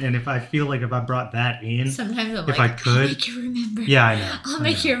part, and if I feel like if I brought that in, Sometimes I'm if like, I could, I'll make you remember. Yeah, I know. I'll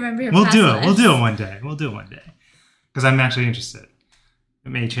make you remember. Your We'll past do it. lives. We'll do it one day. We'll do it one day. Because I'm actually interested. It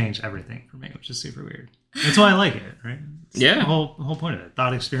may change everything for me, which is super weird. That's why I like it, right? It's Yeah. The whole point of it.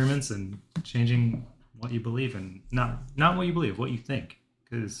 Thought experiments and changing what you believe and not what you believe, what you think.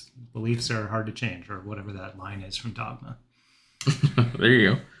 Because beliefs are hard to change, or whatever that line is from Dogma. there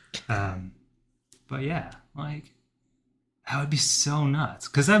you go. But yeah, like, that would be so nuts.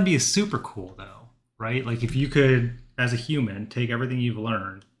 Because that'd be super cool, though, right? Like, if you could, as a human, take everything you've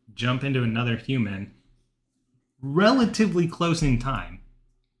learned, jump into another human, relatively close in time,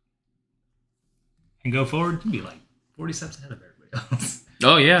 and go forward, you'd be like 40 steps ahead of everybody else.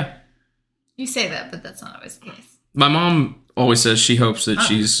 Oh yeah. You say that, but that's not always the case. My mom always says she hopes that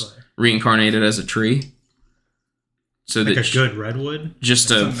she's reincarnated as a tree. So like that a good redwood?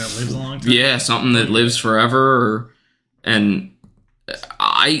 Just like something that lives a long time? Yeah, something that lives forever. And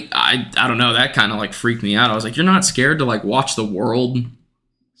I don't know, that kind of like freaked me out. I was like, you're not scared to like watch the world?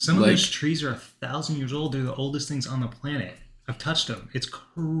 Some of those trees are 1,000 years old. They're the oldest things on the planet. I've touched them. It's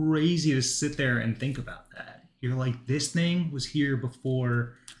crazy to sit there and think about that. You're like, this thing was here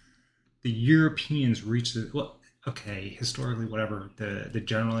before the Europeans reached it. Well, okay, historically, whatever, the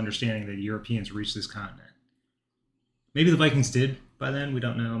general understanding that Europeans reached this continent. Maybe the Vikings did by then. We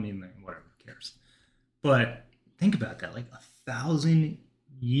don't know. I mean, whatever, who cares? But think about that. Like 1,000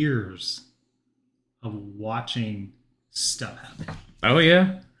 years of watching stuff happen. Oh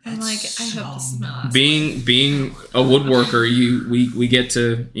yeah. I'm like, I hope this is my last. Being a woodworker, we get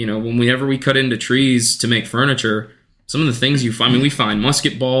to, whenever we cut into trees to make furniture, some of the things you find, I mean, we find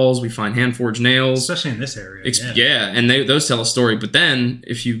musket balls, we find hand forged nails, especially in this area. Yeah, and those tell a story. But then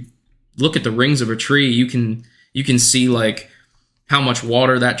if you look at the rings of a tree, you can see like how much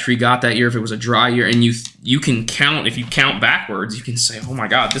water that tree got that year if it was a dry year, and you can count, if you count backwards, you can say, oh my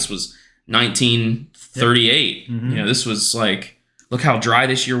God, this was 1938. Yep. Mm-hmm. This was like, look how dry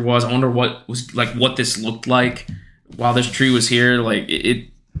this year was. I wonder what this looked like while this tree was here. Like it.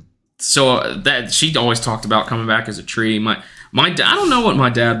 So that she always talked about coming back as a tree. My dad, I don't know what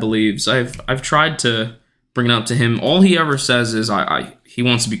my dad believes. I've tried to bring it up to him. All he ever says is he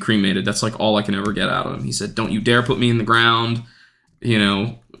wants to be cremated. That's like all I can ever get out of him. He said, "Don't you dare put me in the ground."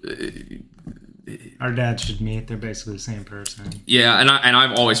 Our dads should meet. They're basically the same person. Yeah, and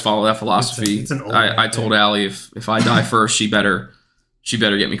I've always followed that philosophy. It's an old I told Allie if I die first, she better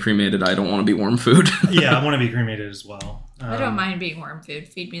get me cremated. I don't want to be worm food. Yeah, I want to be cremated as well. I don't mind being worm food.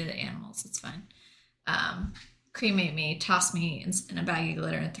 Feed me the animals. It's fine. Cremate me, toss me in a bag of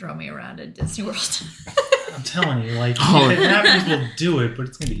glitter, and throw me around at Disney World. I'm telling you, like, if it happens, we'll do it, but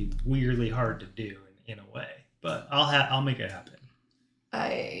it's going to be weirdly hard to do in a way. But I'll make it happen.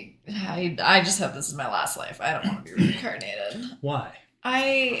 I just hope this is my last life. I don't want to be reincarnated. Why?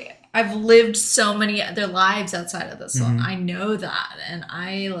 I've lived so many other lives outside of this one. Mm-hmm. I know that, and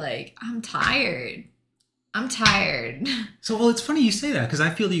I'm tired. I'm tired. So, well, it's funny you say that because I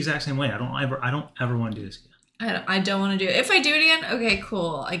feel the exact same way. I don't ever want to do this again. I don't want to do it. If I do it again, okay,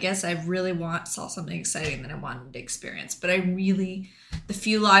 cool. I guess I really saw something exciting that I wanted to experience. But the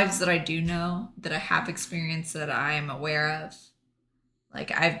few lives that I do know, that I have experienced, that I am aware of,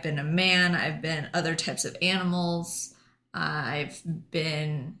 like I've been a man, I've been other types of animals, I've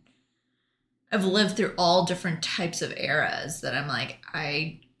lived through all different types of eras that I'm like,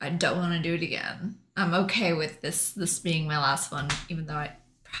 I don't want to do it again. I'm okay with this being my last one, even though it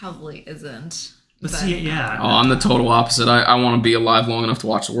probably isn't. But see, yeah. Oh, I'm the total opposite. I want to be alive long enough to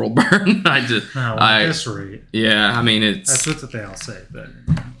watch the world burn. At this rate. Yeah, I mean, that's what they all say, but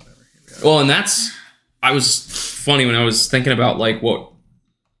whatever. Well, and I was funny when I was thinking about like what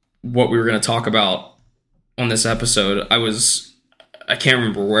we were going to talk about on this episode. I can't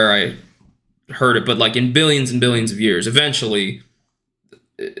remember where I heard it, but like in billions and billions of years, eventually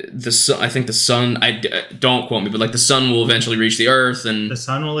I think the sun. Don't quote me, but like the sun will eventually reach the Earth, and the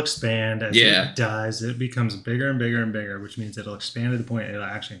sun will expand as it dies. It becomes bigger and bigger and bigger, which means it'll expand to the point it'll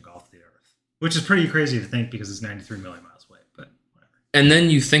actually engulf the Earth, which is pretty crazy to think because it's 93 million miles away. But whatever. And then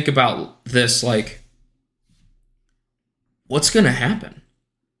you think about this, like, what's going to happen?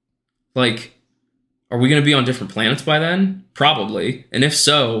 Like, are we going to be on different planets by then? Probably. And if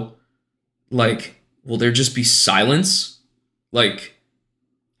so, like, will there just be silence? Like,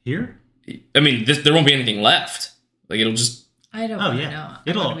 here? I mean, there won't be anything left. Like, it'll just... I don't know. I want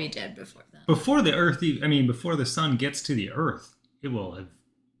to be dead before then. Before the Earth, before the sun gets to the Earth, it will have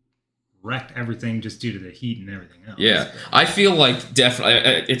wrecked everything just due to the heat and everything else. Yeah. I feel like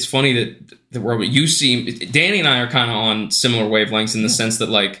definitely... It's funny that where you see... Danny and I are kind of on similar wavelengths in the sense that,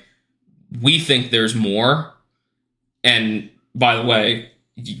 like, we think there's more. And, by the way...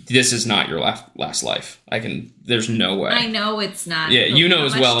 This is not your last life. There's no way. I know it's not. Yeah, you know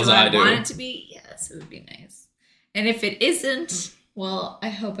as well as I do. Want it to be? Yes, it would be nice. And if it isn't, well, I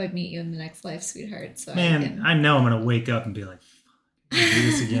hope I meet you in the next life, sweetheart. So I know I'm gonna wake up and be like, "Fuck, I do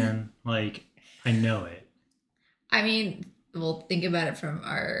this again." Like, I know it. I mean, well, think about it from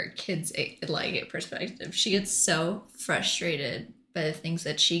our kids' perspective. She gets so frustrated by the things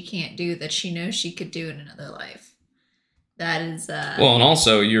that she can't do that she knows she could do in another life. That is well, and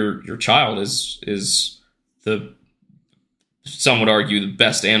also your child is the, some would argue, the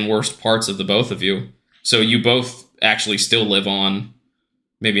best and worst parts of the both of you. So you both actually still live on,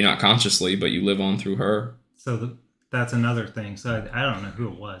 maybe not consciously, but you live on through her. So that's another thing. So I don't know who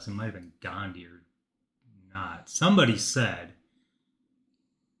it was. It might have been Gandhi or not. Somebody said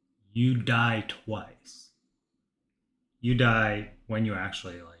you die twice. You die when you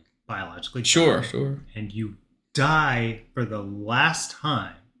actually like biologically die, sure, and you die for the last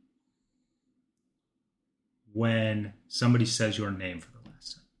time when somebody says your name for the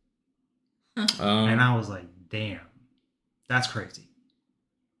last time. And I was like, damn, that's crazy.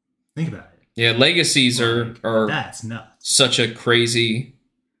 Think about it. Yeah, legacies are that's nuts. Such a crazy,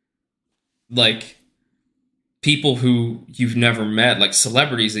 like, people who you've never met, like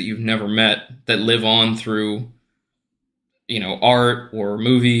celebrities that you've never met that live on through, art or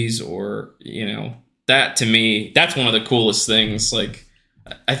movies or, that to me, that's one of the coolest things. Like,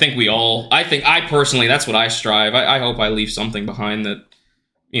 I personally, that's what I strive. I hope I leave something behind that,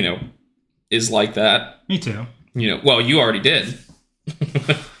 is like that. Me too. Well, you already did.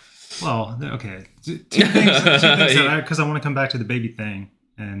 Well, okay. Two things because I want to come back to the baby thing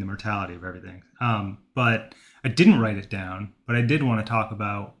and the mortality of everything. But I didn't write it down, but I did want to talk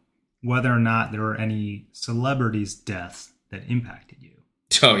about whether or not there were any celebrities' deaths that impacted you.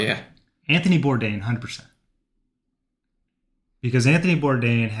 Oh, yeah. Anthony Bourdain, 100%. Because Anthony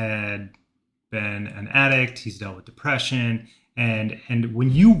Bourdain had been an addict, he's dealt with depression, and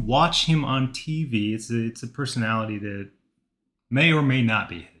when you watch him on TV, it's a personality that may or may not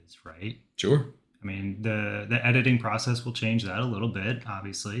be his, right? Sure. I mean, the editing process will change that a little bit,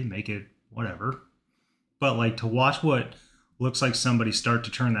 obviously, make it whatever. But like to watch what looks like somebody start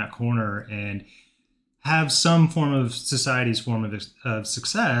to turn that corner and have some form of society's form of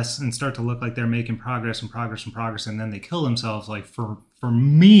success and start to look like they're making progress, and then they kill themselves. Like for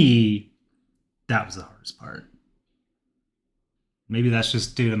me, that was the hardest part. Maybe that's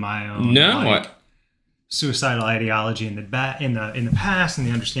just due to my own suicidal ideology in the past, and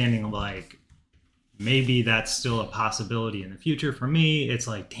the understanding of like maybe that's still a possibility in the future. For me, it's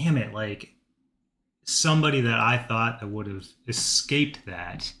like, damn it, like somebody that I thought that would have escaped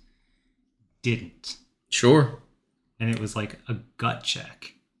that didn't. Sure. And it was like a gut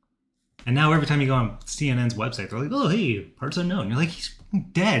check. And now every time you go on CNN's website, they're like, "Oh, hey, parts unknown." You're like, "He's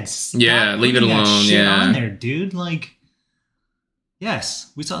dead." Stop leave it alone. That shit on there, dude. Like,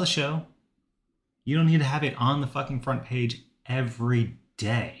 yes, we saw the show. You don't need to have it on the fucking front page every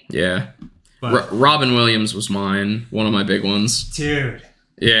day. Yeah. But Robin Williams was mine. One of my big ones. Dude.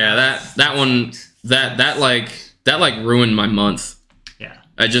 Yeah, that one that ruined my month.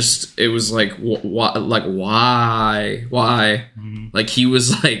 It was like, why? Mm-hmm. Like, he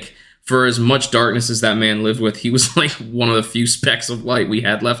was like, for as much darkness as that man lived with, he was like one of the few specks of light we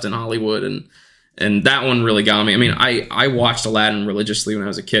had left in Hollywood. And that one really got me. I mean, I watched Aladdin religiously when I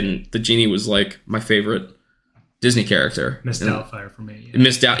was a kid, and the genie was like my favorite Disney character. Miss Doubtfire for me.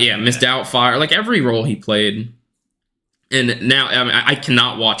 Yeah. Miss Doubtfire. Like, every role he played. And now, I mean, I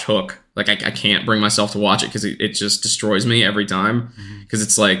cannot watch Hook. Like, I can't bring myself to watch it because it just destroys me every time. Because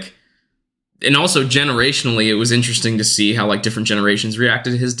it's like... And also, generationally, it was interesting to see how, like, different generations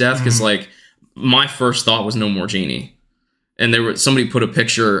reacted to his death. Because, like, my first thought was No More Genie. And somebody put a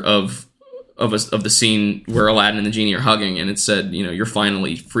picture of of the scene where Aladdin and the genie are hugging, and it said, "You're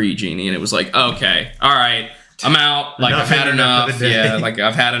finally free, genie." And it was like, okay, all right, I'm out. Like, I've had enough. Yeah, like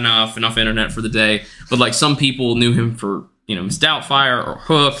I've had enough internet for the day. But like, some people knew him for Miss Doubtfire or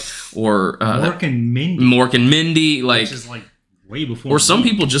Hook or Mork and Mindy. Mork and Mindy, like, which is like way before. Or some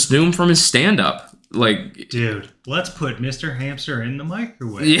people just knew him from his stand-up. Like, dude, let's put Mr. Hamster in the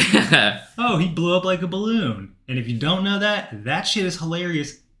microwave. Yeah. Oh, he blew up like a balloon. And if you don't know that shit is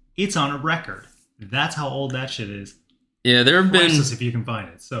hilarious. It's on a record. That's how old that shit is. Yeah, there have been. If you can find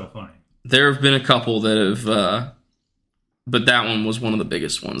it, it's so funny. There have been a couple that have, but that one was one of the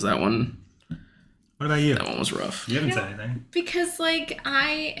biggest ones. That one. What about you? That one was rough. You haven't said anything. Because like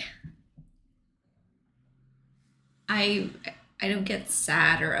I don't get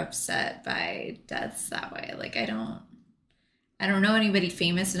sad or upset by deaths that way. Like I don't know anybody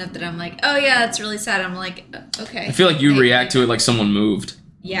famous enough that I'm like, oh yeah, that's really sad. I'm like, okay. I feel like you react to it like someone moved.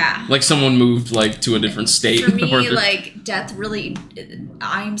 Yeah. Like someone moved like to a different state. For me, like death really,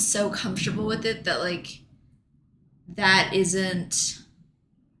 I'm so comfortable with it that like that isn't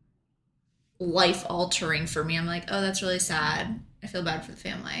life altering for me. I'm like, oh, that's really sad. I feel bad for the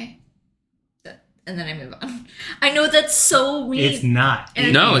family. And then I move on. I know that's so mean. It's not.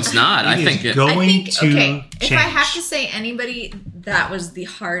 No, it's not. I think it's going to change. If I have to say anybody that was the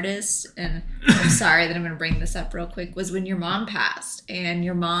hardest, and I'm sorry that I'm going to bring this up real quick, was when your mom passed. And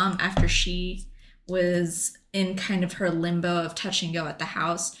your mom, after she was in kind of her limbo of touch and go at the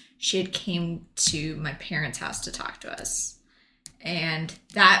house, she had came to my parents' house to talk to us. And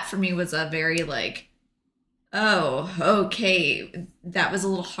that for me was a very like, oh, okay. That was a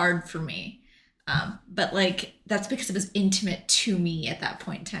little hard for me. But like that's because it was intimate to me at that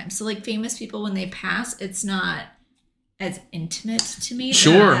point in time. So like famous people when they pass, it's not as intimate to me.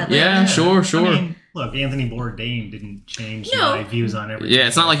 Sure, sure. I mean, look, Anthony Bourdain didn't change my views on everything. Yeah,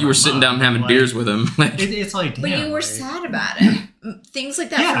 it's not like you were sitting down and having beers with him. Like, it's like, damn, but you were sad about it. Things like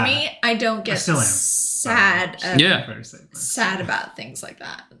that for me, I don't get sad. Sad about things like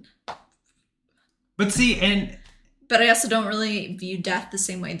that. But see, But I also don't really view death the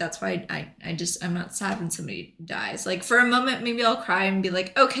same way. That's why I'm not sad when somebody dies. Like for a moment, maybe I'll cry and be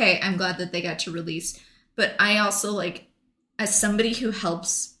like, okay, I'm glad that they got to release. But I also like, as somebody who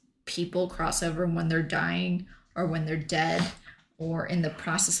helps people cross over when they're dying or when they're dead or in the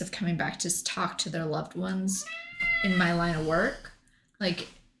process of coming back to talk to their loved ones in my line of work, like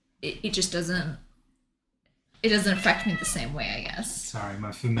it just doesn't, it doesn't affect me the same way, I guess. Sorry,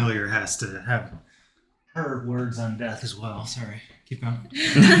 my familiar has to have her words on death as well. Sorry. Keep going.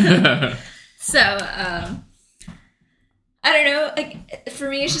 So, I don't know. Like, for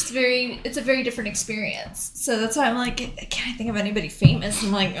me, it's a very different experience. So that's why I'm like, can't I think of anybody famous?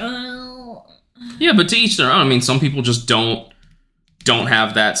 I'm like, oh. Yeah, but to each their own. I mean, some people just don't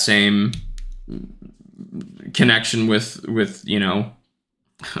have that same connection with I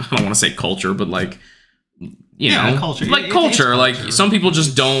don't want to say culture, but like, culture. Like culture. Like some people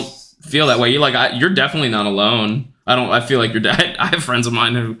just don't feel that way. You're like, you're definitely not alone. I feel like I have friends of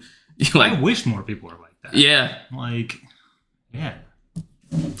mine who like. I wish more people were like that. Yeah. Like, yeah.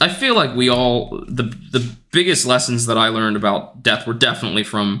 I feel like we all the biggest lessons that I learned about death were definitely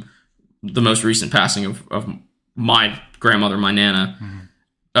from the most recent passing of my grandmother, my Nana,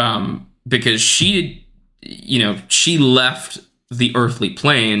 because she left the earthly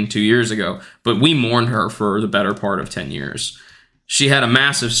plane 2 years ago, but we mourned her for the better part of 10 years. She had a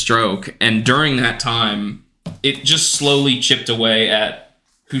massive stroke, and during that time, it just slowly chipped away at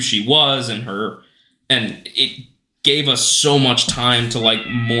who she was and it gave us so much time to like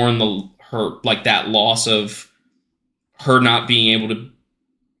mourn her like that loss of her not being able to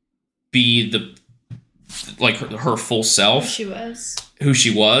be her full self, who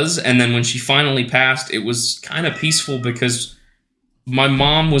she was. And then when she finally passed, it was kind of peaceful because my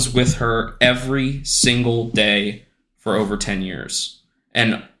mom was with her every single day for over 10 years.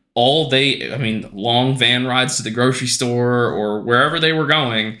 And long van rides to the grocery store or wherever they were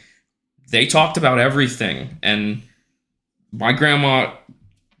going, they talked about everything. And my grandma,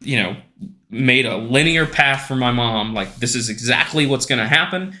 made a linear path for my mom. Like, this is exactly what's going to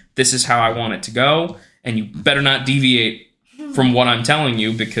happen. This is how I want it to go. And you better not deviate from what I'm telling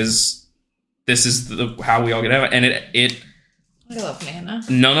you, because this is how we all get out. And it I love Nana.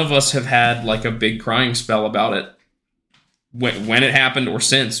 None of us have had like a big crying spell about it when it happened or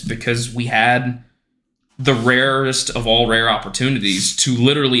since, because we had the rarest of all rare opportunities to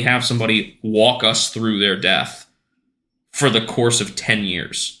literally have somebody walk us through their death for the course of 10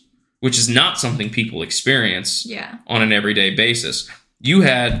 years, which is not something people experience on an everyday basis. You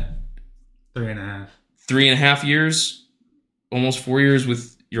had 3.5. 3.5 years, almost 4 years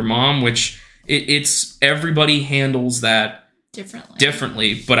with your mom, which it's everybody handles that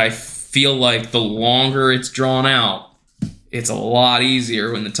differently, but I feel like the longer it's drawn out, it's a lot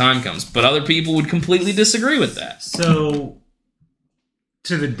easier when the time comes. But other people would completely disagree with that. So,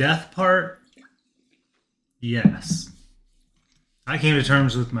 to the death part, yes. I came to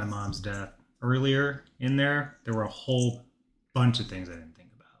terms with my mom's death earlier in there. There were a whole bunch of things I didn't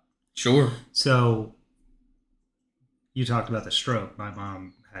think about. Sure. So, you talked about the stroke. My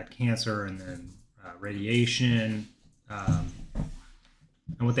mom had cancer and then radiation.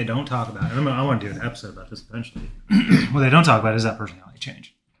 And what they don't talk about, and I want to do an episode about this eventually. What they don't talk about is that personality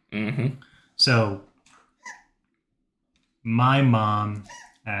change. Mm-hmm. So, my mom,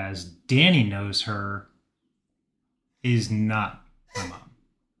 as Danny knows her, is not my mom.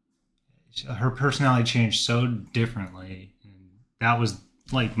 Her personality changed so differently. And that was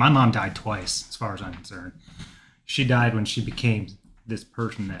like, my mom died twice, as far as I'm concerned. She died when she became this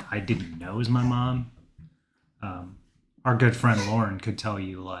person that I didn't know as my mom. Our good friend Lauren could tell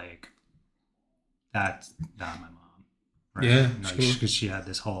you, like, that's not my mom. Right? Yeah, like, sure. Because she had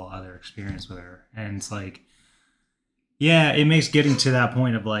this whole other experience with her. And it's like, yeah, it makes getting to that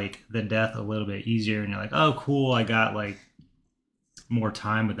point of, like, the death a little bit easier. And you're like, oh, cool, I got, like, more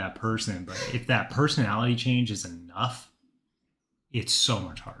time with that person. But if that personality change is enough, it's so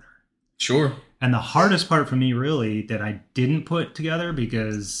much harder. Sure. And the hardest part for me, really, that I didn't put together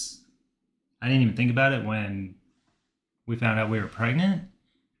because I didn't even think about it when we found out we were pregnant,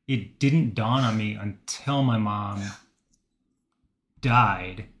 it didn't dawn on me until my mom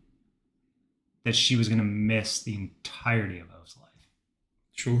died that she was going to miss the entirety of O's life.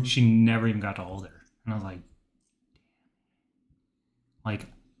 Sure. She never even got to hold her. And I was like,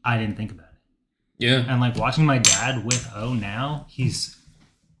 I didn't think about it. Yeah. And like watching my dad with O now, he's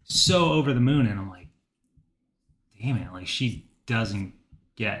so over the moon. And I'm like, damn it. Like, she doesn't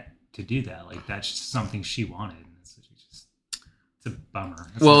get to do that. Like, that's just something she wanted. It's a bummer.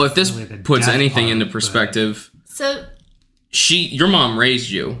 It's well, not if this really puts anything part, into perspective, So your mom raised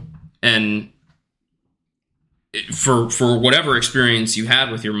you, and for whatever experience you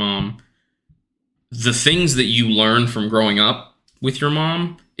had with your mom, the things that you learned from growing up with your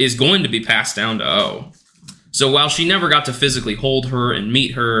mom is going to be passed down to O. So while she never got to physically hold her and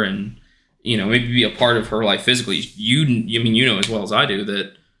meet her and, you know, maybe be a part of her life physically, you know as well as I do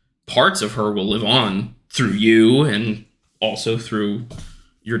that parts of her will live on through you and also through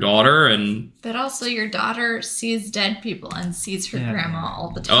your daughter. But also your daughter sees dead people and sees her grandma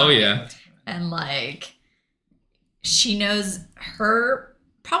all the time. Oh, yeah. And, like, she knows her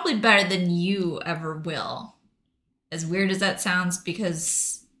probably better than you ever will. As weird as that sounds,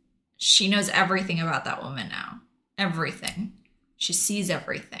 because she knows everything about that woman now. Everything. She sees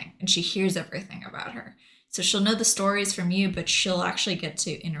everything. And she hears everything about her. So she'll know the stories from you, but she'll actually get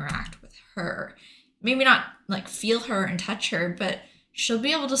to interact with her. Maybe not, like, feel her and touch her, but she'll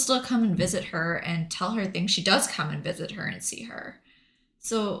be able to still come and visit her and tell her things. She does come and visit her and see her.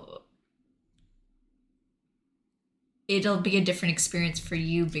 So it'll be a different experience for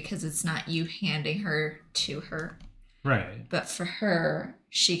you because it's not you handing her to her. Right. But for her,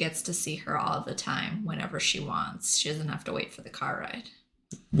 she gets to see her all the time whenever she wants. She doesn't have to wait for the car ride.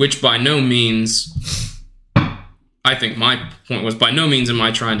 Which by no means... I think my point was, by no means am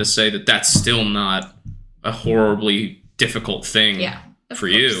I trying to say that that's still not a horribly difficult thing for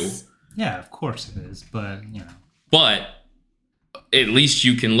you. Yeah, of course it is, but, you know. But at least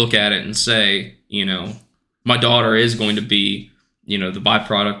you can look at it and say, you know, my daughter is going to be, you know, the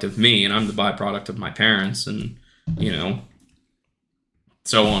byproduct of me, and I'm the byproduct of my parents, and, you know,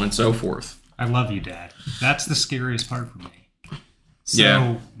 so on and so forth. I love you, Dad. That's the scariest part for me.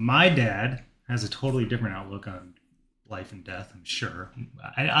 So, my dad has a totally different outlook on life and death, I'm sure.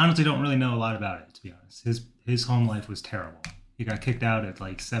 I honestly don't really know a lot about it, to be honest. His home life was terrible. He got kicked out at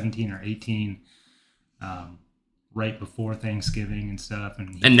like 17 or 18, right before Thanksgiving and stuff.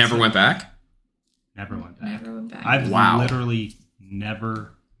 And never went back? Never went back. Never went back. I've literally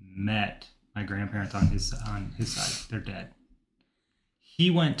never met my grandparents on his side. They're dead.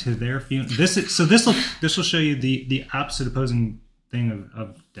 He went to their funeral. This will show you the opposite opposing thing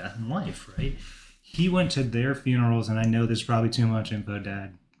of death and life, right? He went to their funerals, and I know there's probably too much info,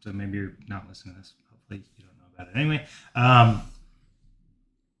 Dad, so maybe you're not listening to this. Hopefully you don't know about it. Anyway,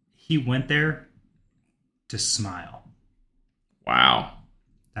 he went there to smile. Wow.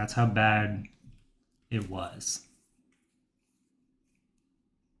 That's how bad it was.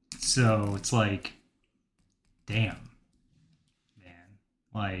 So it's like, damn, man.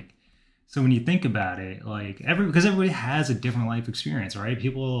 Like, so when you think about it, like, because everybody has a different life experience, right?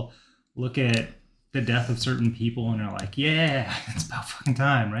 People look at the death of certain people and they're like, yeah, it's about fucking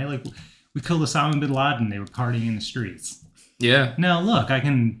time, right? Like, we killed Osama bin Laden. They were partying in the streets. Yeah. Now, look, I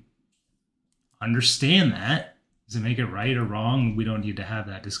can understand that. Does it make it right or wrong? We don't need to have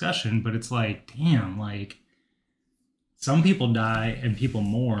that discussion. But it's like, damn, like, some people die and people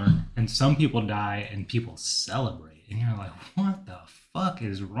mourn, and some people die and people celebrate. And you're like, what the fuck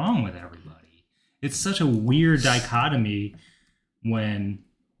is wrong with everybody? It's such a weird dichotomy when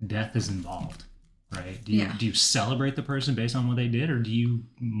death is involved, right? Do you celebrate the person based on what they did, or do you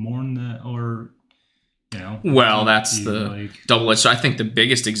mourn Well, that's the double-edged. So I think the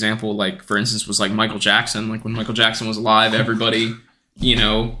biggest example, like, for instance, was like Michael Jackson. Like, when Michael Jackson was alive, everybody,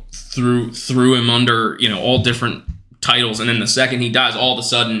 threw him under, all different titles, and then the second he dies, all of a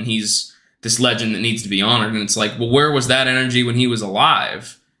sudden he's this legend that needs to be honored. And it's like, well, where was that energy when he was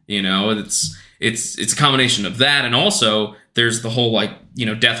alive? It's a combination of that, and also there's the whole, like,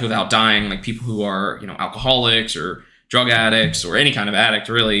 death without dying, like people who are, alcoholics or drug addicts or any kind of addict,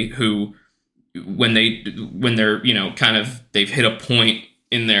 really, who when they're kind of, they've hit a point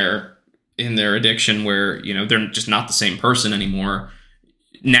in their addiction where they're just not the same person anymore.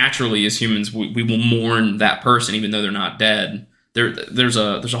 Naturally, as humans, we will mourn that person even though they're not dead. There's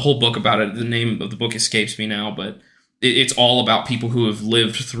a whole book about it. The name of the book escapes me now, but it's all about people who have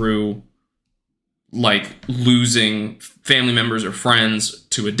lived through, like, losing family members or friends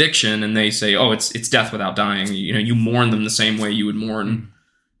to addiction, and they say, oh, it's death without dying. You mourn them the same way you would mourn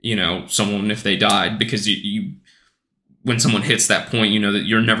someone if they died, because you when someone hits that point, that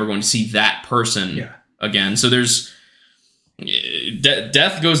you're never going to see that person again. So there's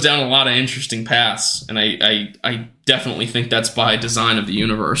death goes down a lot of interesting paths, and I definitely think that's by design of the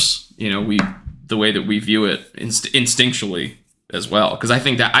universe. The way that we view it instinctually as well, because I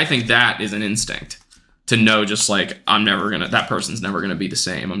think that is an instinct to know, just like, that person's never gonna be the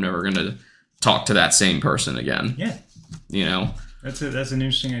same. I'm never gonna talk to that same person again. Yeah. That's an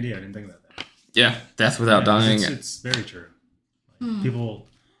interesting idea. I didn't think about that. Yeah, death without dying. It's very true. Like, people,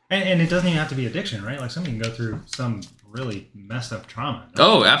 and it doesn't even have to be addiction, right? Like, somebody can go through some really messed up trauma.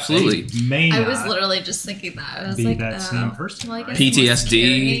 Oh, absolutely. I was literally just thinking that. I was like, that same person. Well, right?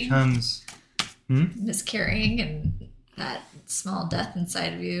 PTSD becomes miscarrying, and that small death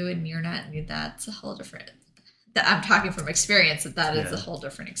inside of you, and you're not. That's a whole different. I'm talking from experience. That is a whole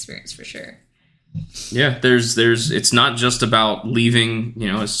different experience for sure. Yeah, there's. It's not just about leaving.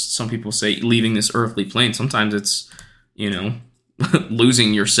 As some people say, leaving this earthly plane. Sometimes it's,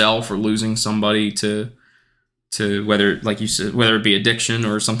 losing yourself or losing somebody to whether, like you said, whether it be addiction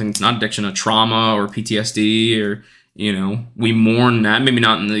or something that's not addiction, a trauma or PTSD, or we mourn that, maybe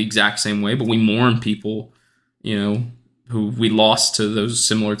not in the exact same way, but we mourn people, who we lost to those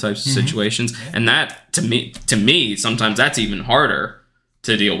similar types of situations. And that, to me, sometimes that's even harder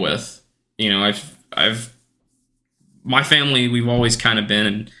to deal with. My family, we've always kind of been,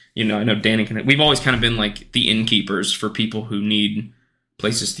 and I know Danny we've always kind of been like the innkeepers for people who need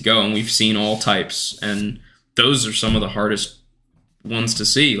places to go, and we've seen all types, and those are some of the hardest ones to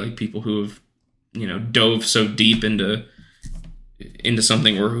see, like people who have, dove so deep into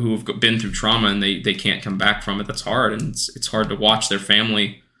something, or who have been through trauma and they can't come back from it. That's hard, and it's hard to watch their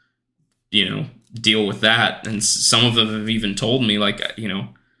family, deal with that. And some of them have even told me, like,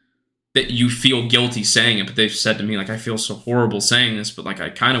 that you feel guilty saying it, but they've said to me, like, I feel so horrible saying this, but, like, I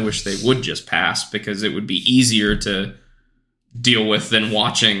kind of wish they would just pass, because it would be easier to deal with than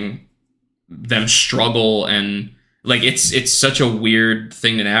watching them struggle. And, like, it's such a weird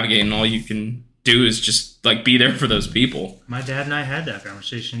thing to navigate, and all you can do is just, like, be there for those people. My dad and I had that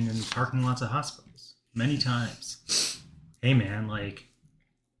conversation in parking lots of hospitals many times. Hey, man, like,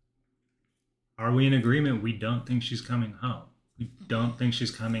 are we in agreement? We don't think she's coming home. We don't think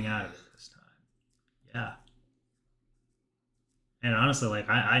she's coming out of it this time. Yeah. And honestly, like,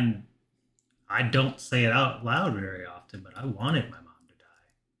 I don't say it out loud very often, but I wanted my mom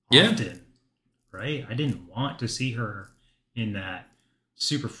to die often. Yeah. Right? I didn't want to see her in that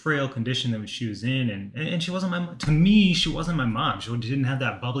super frail condition that she was in, and she wasn't to me, she wasn't my mom. She didn't have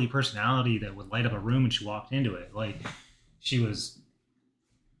that bubbly personality that would light up a room when she walked into it. Like, she was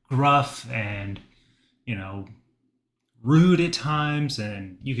gruff and, rude at times,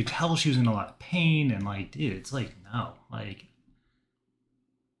 and you could tell she was in a lot of pain, and, like, dude, it's like, no, like,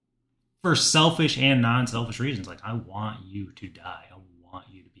 for selfish and non-selfish reasons, like, I want you to die. I want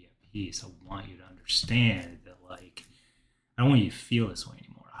you to be at peace. I want you to understand that, like, I don't want you to feel this way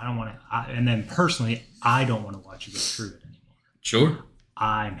anymore. I don't want to, and then personally, I don't want to watch you go through it anymore. Sure.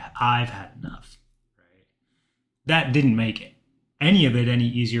 I've had enough, right? That didn't make any of it any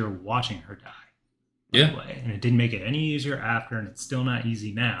easier watching her die. Yeah. And it didn't make it any easier after, and it's still not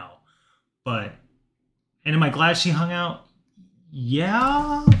easy now. But, and am I glad she hung out?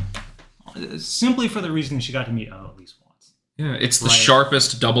 Yeah. simply for the reason she got to meet at least once. Yeah, it's the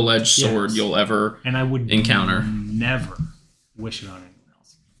sharpest double-edged sword you'll ever encounter. Never wish it on anyone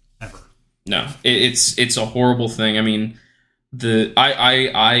else, ever. No, it's a horrible thing. I mean,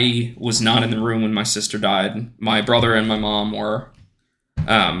 I was not in the room when my sister died. My brother and my mom were.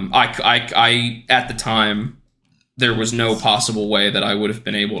 I at the time, there was no possible way that I would have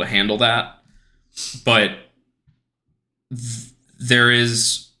been able to handle that. But there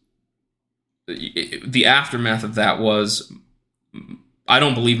is the aftermath of that was, I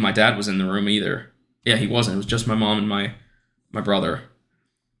don't believe my dad was in the room either. Yeah, he wasn't. It was just my mom and my brother.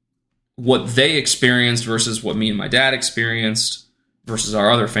 What they experienced versus what me and my dad experienced versus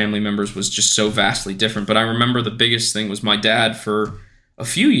our other family members was just so vastly different. But I remember the biggest thing was my dad for a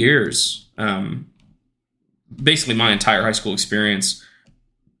few years, basically my entire high school experience,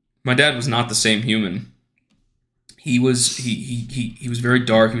 my dad was not the same human. He was very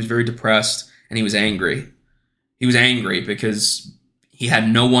dark, he was very depressed, and he was angry. He was angry because he had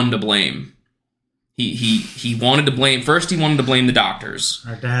no one to blame. He wanted to blame, first he wanted to blame the doctors.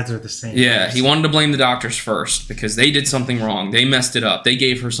 Our dads are the same. Yeah, he wanted to blame the doctors first because they did something wrong. They messed it up. They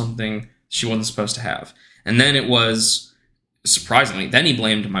gave her something she wasn't supposed to have. And then it was, surprisingly, then he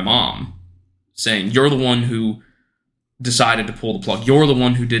blamed my mom, saying, you're the one who decided to pull the plug. You're the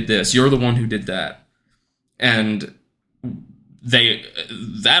one who did this. You're the one who did that. And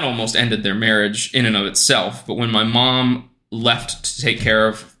that almost ended their marriage in and of itself. But when my mom left to take care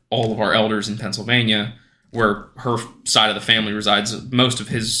of all of our elders in Pennsylvania, where her side of the family resides, most of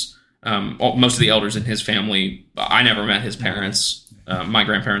the elders in his family, I never met his parents, my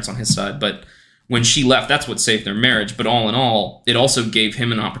grandparents on his side, but when she left, that's what saved their marriage. But all in all, it also gave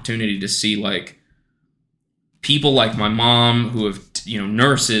him an opportunity to see, like, people like my mom who have,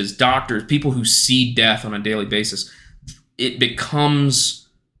 nurses, doctors, people who see death on a daily basis. It becomes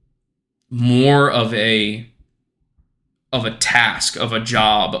more of a task, of a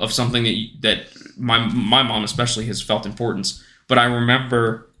job, of something that my mom especially has felt importance. But I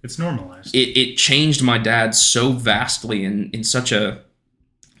remember it's normalized. It changed my dad so vastly in such a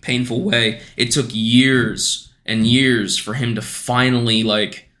painful way. It took years and years for him to finally,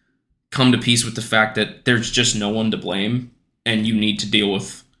 like, come to peace with the fact that there's just no one to blame and you need to deal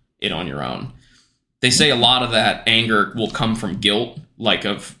with it on your own. They say a lot of that anger will come from guilt, like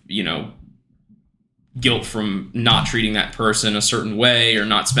of, guilt from not treating that person a certain way or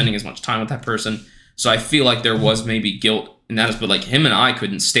not spending as much time with that person. So I feel like there was maybe guilt in that, but like him and I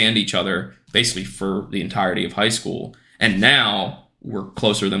couldn't stand each other basically for the entirety of high school. And now we're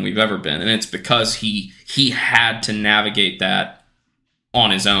closer than we've ever been. And it's because he had to navigate that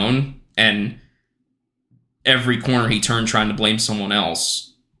on his own. And every corner he turned trying to blame someone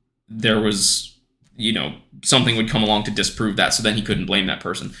else, there was, something would come along to disprove that. So then he couldn't blame that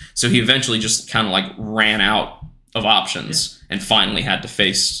person. So he eventually just kind of like ran out of options and finally had to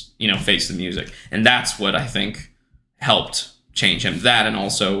face the music. And that's what I think helped change him. That, and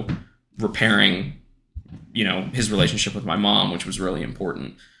also repairing, his relationship with my mom, which was really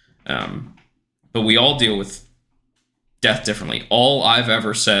important. But we all deal with death differently. All I've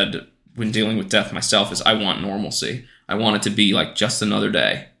ever said when dealing with death myself is I want normalcy. I want it to be like just another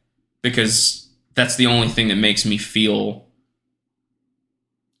day, because that's the only thing that makes me feel.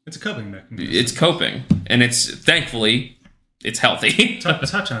 It's a coping mechanism. It's coping, and thankfully it's healthy.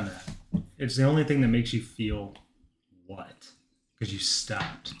 Touch on that. It's the only thing that makes you feel what? Because you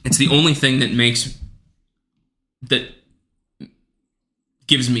stopped. It's the only thing that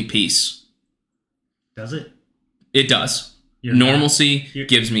gives me peace. Does it? It does. Normalcy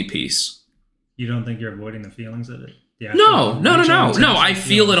gives me peace. You don't think you're avoiding the feelings of it? No. I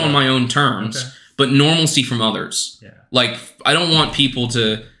feel it on my own terms, but normalcy from others. Yeah. Like, I don't want people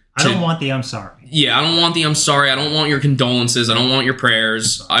to. I don't want the I'm sorry. Yeah, I don't want the I'm sorry. I don't want your condolences. I don't want your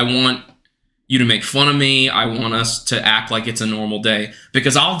prayers. I want you to make fun of me. I want us to act like it's a normal day,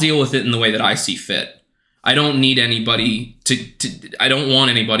 because I'll deal with it in the way that I see fit. I don't need anybody I don't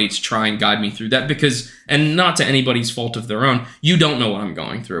want anybody to try and guide me through that, because, and not to anybody's fault of their own, you don't know what I'm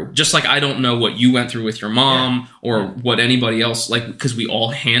going through. Just like I don't know what you went through with your mom or what anybody else, like, because we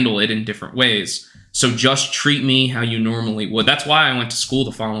all handle it in different ways. So just treat me how you normally would. That's why I went to school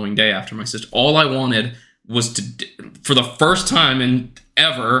the following day after my sister. All I wanted was for the first time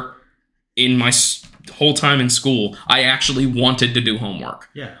ever in my whole time in school, I actually wanted to do homework.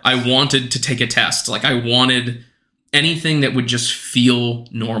 Yeah. I wanted to take a test. Like, I wanted anything that would just feel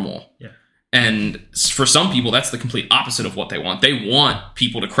normal. Yeah. And for some people, that's the complete opposite of what they want. They want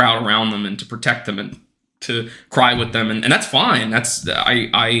people to crowd around them and to protect them and to cry with them. And that's fine.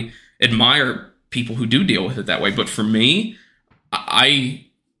 I admire people who do deal with it that way. But for me, I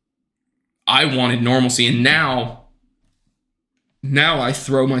I wanted normalcy, and now I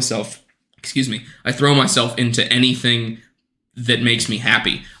throw myself into anything that makes me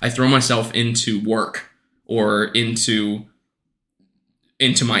happy. I throw myself into work or into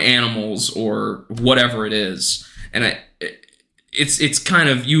my animals or whatever it is. And it's kind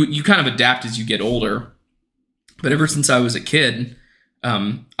of, you kind of adapt as you get older. But ever since I was a kid,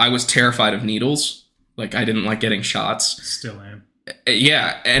 I was terrified of needles. Like, I didn't like getting shots. Still am.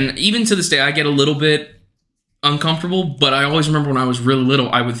 Yeah, and even to this day, I get a little bit uncomfortable, but I always remember when I was really little,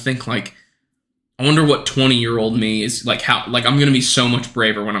 I would think, like, I wonder what 20-year-old me is, like, how, like, I'm going to be so much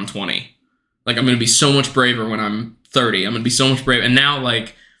braver when I'm 20. Like, I'm going to be so much braver when I'm 30. I'm going to be so much braver. And now,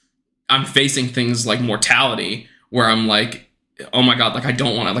 like, I'm facing things like mortality, where I'm like, oh my God, like, I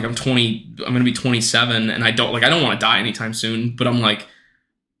don't want to, like, I'm going to be 27, and I don't want to die anytime soon, but I'm like,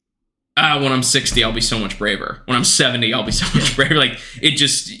 when I'm 60, I'll be so much braver. When I'm 70, I'll be so much braver. Like,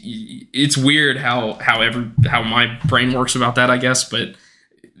 it's weird how my brain works about that, I guess. But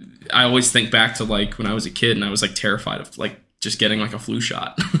I always think back to, like, when I was a kid and I was, like, terrified of, like, just getting, like, a flu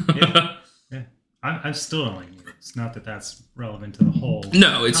shot. Yeah. I'm still don't like needles. It's not that that's relevant to the whole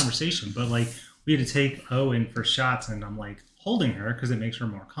conversation, but, like, we had to take Owen for shots, and I'm, like, holding her because it makes her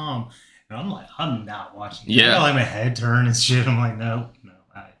more calm. And I'm like, I'm not watching. Yeah. I got, like, my head turn and shit. I'm like, no.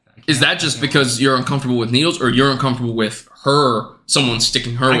 Is that just because you're uncomfortable with needles, or you're uncomfortable with someone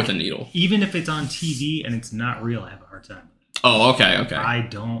sticking her with a needle? Even if it's on TV and it's not real, I have a hard time with it. Oh, okay. I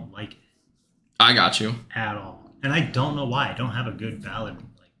don't like it. I got you. At all. And I don't know why. I don't have a good, valid,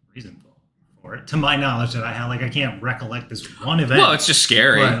 like, reason for it. To my knowledge, that I have, like, I can't recollect this one event. Well, it's just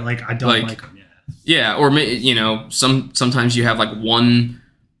scary. But, like, I don't like them, Yeah, or, sometimes you have, like, one,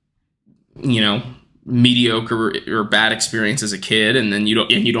 mediocre or bad experience as a kid, and then you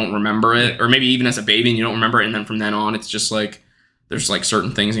don't remember it, or maybe even as a baby and you don't remember it, and then from then on it's just like there's, like,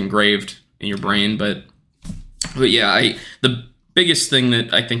 certain things engraved in your brain. But yeah, the biggest thing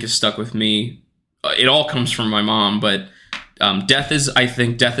that I think has stuck with me, it all comes from my mom, but death is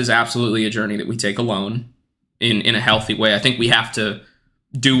absolutely a journey that we take alone in a healthy way. I think we have to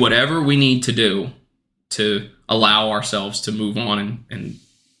do whatever we need to do to allow ourselves to move on and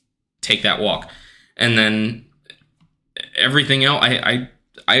take that walk. And then everything else,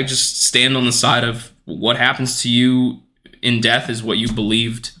 I just stand on the side of what happens to you in death is what you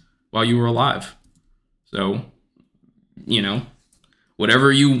believed while you were alive. So,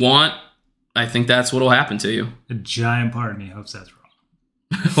 whatever you want, I think that's what'll happen to you. A giant part of me hopes that's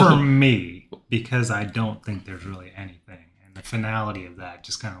wrong. For me, because I don't think there's really anything. And the finality of that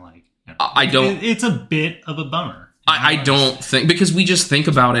just kind of like... I don't... It's a bit of a bummer. I don't think, because we just think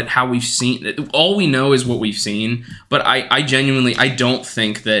about it how we've seen it. All we know is what we've seen, but I genuinely, I don't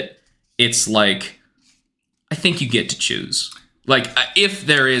think that it's like, I think you get to choose. Like, if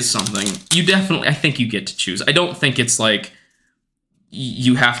there is something, I think you get to choose. I don't think it's like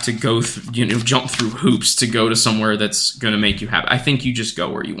you have to go jump through hoops to go to somewhere that's going to make you happy. I think you just go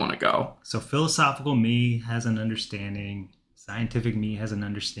where you want to go. So philosophical me has an understanding. Scientific me has an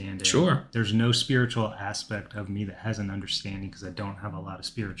understanding. Sure. There's no spiritual aspect of me that has an understanding because I don't have a lot of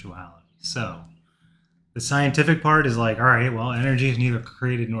spirituality. So the scientific part is like, all right, well, energy is neither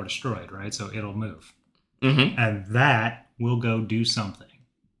created nor destroyed, right? So it'll move. Mm-hmm. And that will go do something.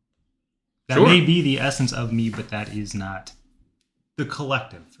 That may be the essence of me, but that is not the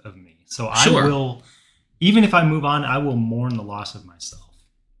collective of me. So I will, even if I move on, I will mourn the loss of myself.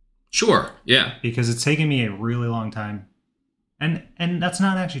 Sure, yeah. Because it's taken me a really long time. And that's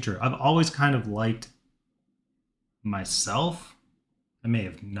not actually true. I've always kind of liked myself. I may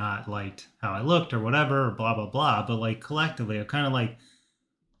have not liked how I looked or whatever, or blah, blah, blah. But, like, collectively, I've kind of, like,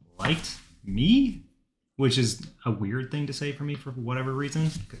 liked me, which is a weird thing to say for me for whatever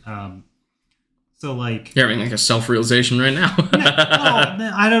reason. So, like... You're having, like, a self-realization right now.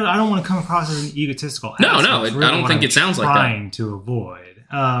 I don't want to come across as an egotistical No, I don't think it sounds like that. Trying to avoid.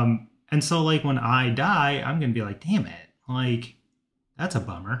 And so, like, when I die, I'm going to be like, damn it. Like, that's a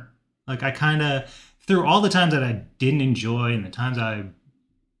bummer. Like, I kind of, through all the times that I didn't enjoy and the times I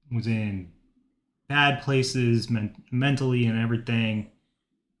was in bad places mentally and everything,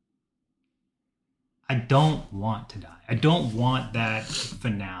 I don't want to die. I don't want that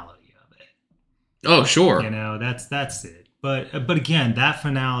finality of it. Oh, sure. That's it. But again, that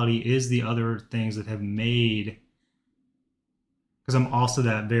finality is the other things that have made, because I'm also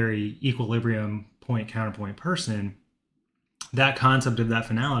that very equilibrium point counterpoint person. That concept of that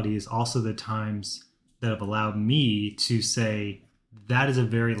finality is also the times that have allowed me to say that is a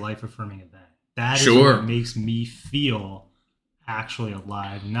very life-affirming event. That is what makes me feel actually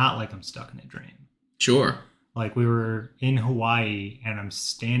alive, not like I'm stuck in a dream. Sure. Like we were in Hawaii and I'm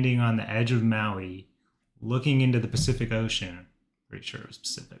standing on the edge of Maui looking into the Pacific Ocean. Pretty sure it was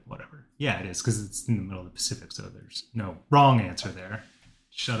Pacific, whatever. Yeah, it is because it's in the middle of the Pacific, so there's no wrong answer there.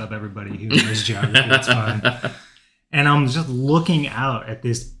 Shut up, everybody who knows geography. It's fine. And I'm just looking out at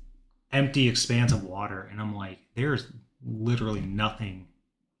this empty expanse of water, and I'm like, there's literally nothing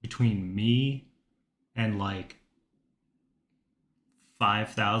between me and like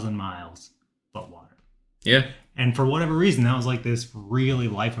 5,000 miles but water. Yeah. And for whatever reason, that was like this really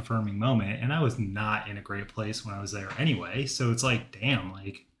life-affirming moment. And I was not in a great place when I was there anyway. So it's like, damn,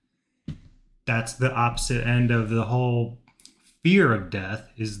 like that's the opposite end of the whole fear of death,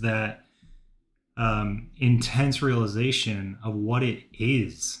 is that intense realization of what it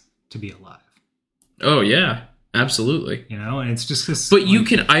is to be alive. Oh, yeah, absolutely. You know, and it's just this. But you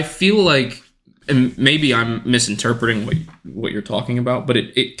can, I feel like, and maybe I'm misinterpreting what you're talking about, but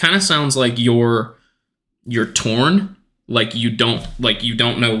it kind of sounds like you're torn, like you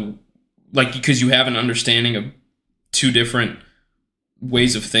don't know, like because you have an understanding of two different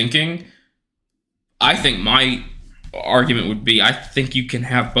ways of thinking. I think my argument would be, I think you can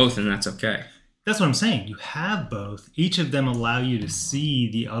have both, and that's okay. That's what I'm saying. You have both. Each of them allow you to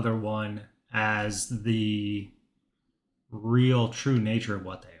see the other one as the real, true nature of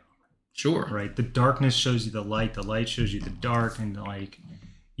what they are. Sure. Right? The darkness shows you the light shows you the dark, and like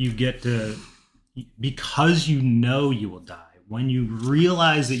you get to, because you know you will die. When you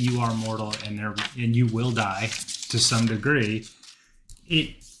realize that you are mortal and you will die to some degree,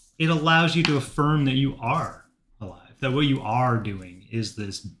 it allows you to affirm that you are alive. That what you are doing is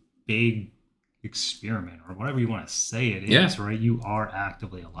this big experiment, or whatever you want to say it is, right? You are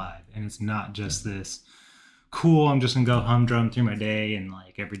actively alive. And it's not just this cool, I'm just gonna go humdrum through my day and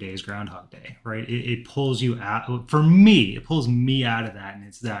like every day is Groundhog Day, right? It pulls you out. For me, it pulls me out of that, and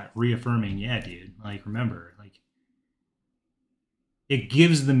it's that reaffirming, yeah, dude, like remember, like it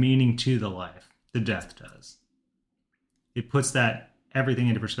gives the meaning to the life. The death does. It puts that everything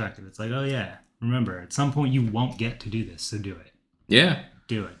into perspective. It's like, oh yeah, remember, at some point you won't get to do this, so do it. Yeah.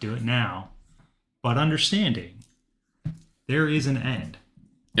 Do it now. But understanding there is an end.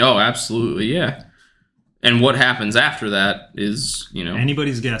 Oh, absolutely, yeah. And what happens after that is,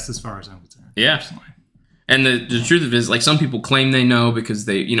 anybody's guess as far as I'm concerned. Yeah. Personally. And the truth of it is, like, some people claim they know because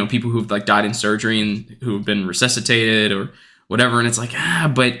they, people who've like died in surgery and who have been resuscitated or whatever, and it's like,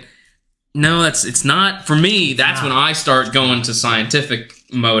 but no, it's not, for me, that's when I start going to scientific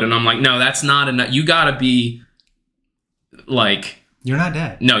mode, and I'm like, no, that's not enough. You gotta be like, you're not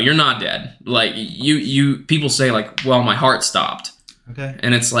dead. No, you're not dead. Like you people say like, well, my heart stopped. Okay.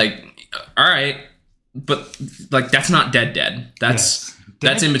 And it's like, all right, but like that's not dead. That's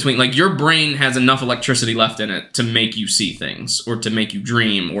in between. Like your brain has enough electricity left in it to make you see things or to make you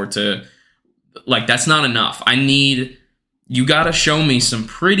dream or to like, that's not enough. You got to show me some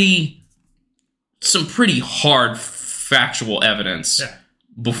pretty hard factual evidence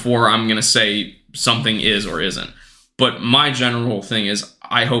before I'm going to say something is or isn't. But my general thing is,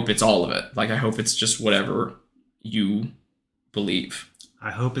 I hope it's all of it. Like, I hope it's just whatever you believe.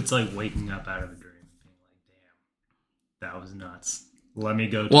 I hope it's like waking up out of a dream and being like, damn, that was nuts. Let me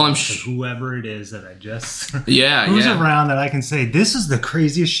go to whoever it is that I just... who's around that I can say, this is the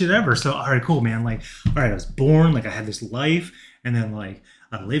craziest shit ever. So, all right, cool, man. Like, all right, I was born, like I had this life, and then like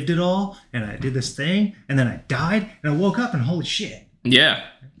I lived it all, and I did this thing, and then I died, and I woke up, and holy shit. Yeah.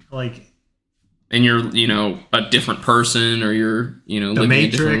 Like... And you're, a different person, or you're, living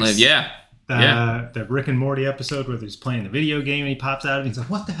Matrix, a different life. Yeah. The Rick and Morty episode where he's playing the video game and he pops out and he's like,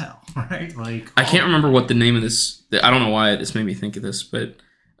 what the hell? Right? Like, I can't remember what the name of this, I don't know why this made me think of this, but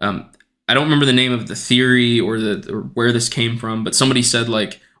I don't remember the name of the theory or where this came from, but somebody said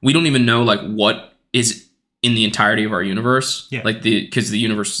like, we don't even know like what is in the entirety of our universe. Yeah. Like because the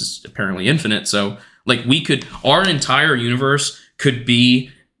universe is apparently infinite. So like our entire universe could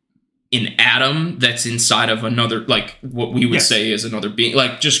be an atom that's inside of another, like what we would say is another being,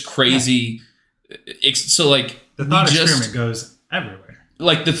 like just crazy. Yeah. So like the thought experiment goes everywhere.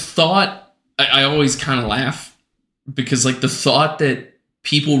 Like the thought, I always kind of laugh because like the thought that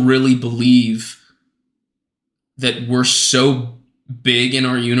people really believe that we're so big in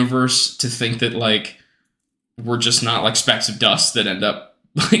our universe to think that like we're just not like specks of dust that end up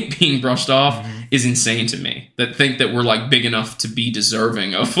like being brushed off is insane to me. That think that we're like big enough to be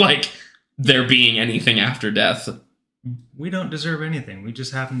deserving of like there being anything after death. We don't deserve anything. We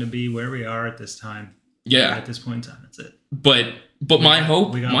just happen to be where we are at this time. Yeah. At this point in time, that's it. But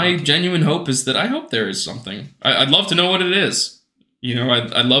my genuine hope is that I hope there is something. I'd love to know what it is.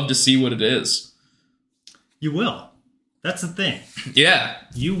 I'd love to see what it is. You will. That's the thing. Yeah.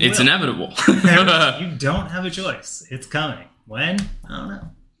 It's inevitable. You don't have a choice. It's coming. When? I don't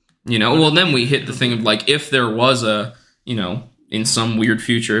know. Well, then we hit the thing of like, if there was in some weird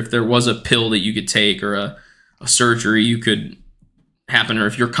future, if there was a pill that you could take or a surgery you could happen, or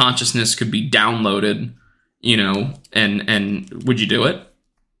if your consciousness could be downloaded, and would you do it?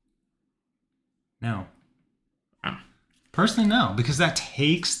 No. Oh. Personally, no, because that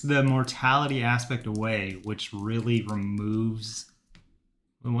takes the mortality aspect away, which really removes.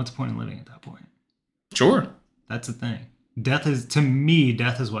 What's the point in living at that point? Sure. That's the thing. Death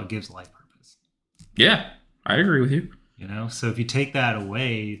is what gives life purpose. Yeah, I agree with you. So if you take that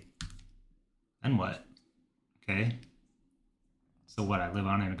away, then what? Okay. So what? I live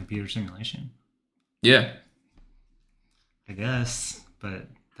on in a computer simulation? Yeah. I guess, but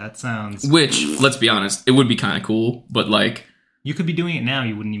that sounds... Which, let's be honest, it would be kind of cool, but like... You could be doing it now,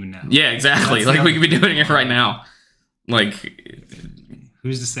 you wouldn't even know. Yeah, exactly. Like, we could be doing it right now. Like...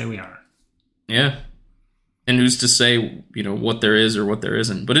 Who's to say we aren't? Yeah. And who's to say, what there is or what there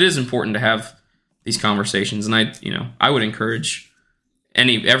isn't. But it is important to have these conversations. And I would encourage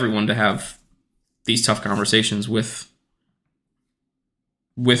everyone to have these tough conversations with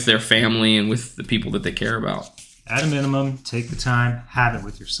their family and with the people that they care about. At a minimum, take the time, have it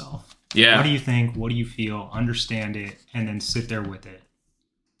with yourself. Yeah. What do you think? What do you feel? Understand it, and then sit there with it.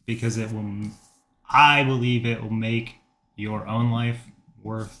 Because I believe it will make your own life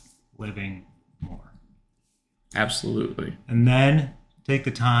worth living more. Absolutely. And then take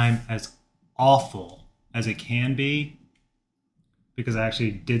the time, as awful as it can be, because I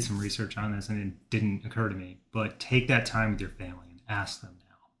actually did some research on this and it didn't occur to me, but take that time with your family and ask them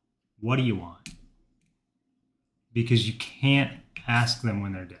now, what do you want? Because you can't ask them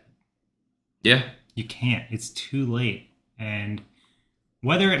when they're dead. Yeah. You can't. It's too late. And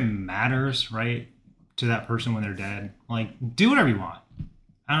whether it matters, right, to that person when they're dead, like, do whatever you want.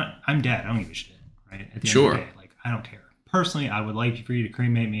 I'm dead. I don't give a shit, right? At the end of the day, like, I don't care. Personally, I would like for you to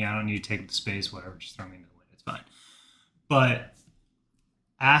cremate me. I don't need to take up the space, whatever. Just throw me in the wind. It's fine. But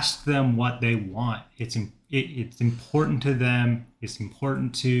ask them what they want. It's important to them. It's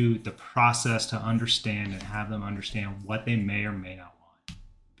important to the process to understand and have them understand what they may or may not want.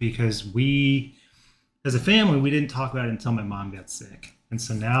 Because we, as a family, we didn't talk about it until my mom got sick. And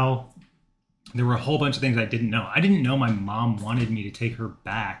so now there were a whole bunch of things I didn't know. I didn't know my mom wanted me to take her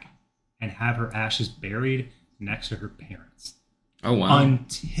back and have her ashes buried next to her parents. Oh, wow.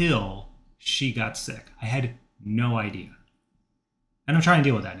 Until she got sick. I had no idea. And I'm trying to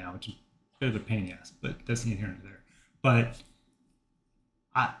deal with that now, which is a bit of a pain in the ass, but that's neither here nor there. But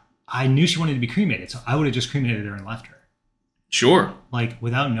I knew she wanted to be cremated, so I would have just cremated her and left her. Sure. Like,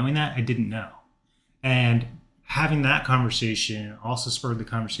 without knowing that, I didn't know. And having that conversation also spurred the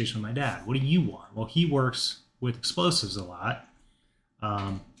conversation with my dad. What do you want? Well, he works with explosives a lot.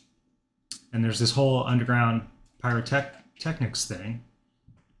 And there's this whole underground pyrotechnics thing.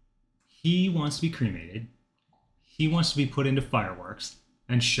 He wants to be cremated. He wants to be put into fireworks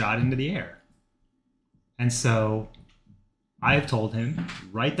and shot into the air. And so I have told him,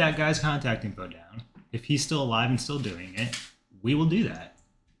 write that guy's contact info down. If he's still alive and still doing it, we will do that.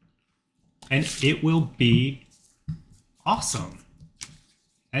 And it will be awesome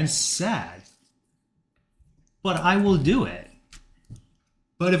and sad. But I will do it.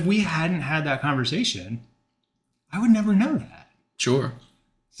 But if we hadn't had that conversation, I would never know that. Sure.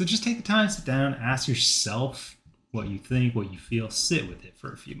 So just take the time, sit down, ask yourself what you think, what you feel, sit with it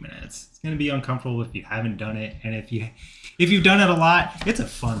for a few minutes. It's going to be uncomfortable if you haven't done it. And if you've done it a lot, it's a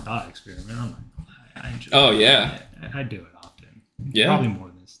fun thought experiment. I enjoy it. Yeah. I do it often. Yeah. Probably more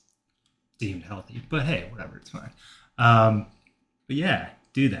than it's deemed healthy. But hey, whatever, it's fine. But yeah,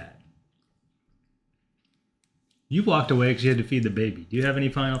 do that. You walked away because you had to feed the baby. Do you have any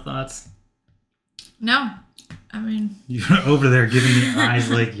final thoughts? No. I mean... You're over there giving me eyes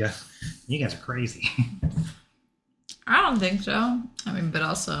like, yeah, you guys are crazy. I don't think so. I mean, but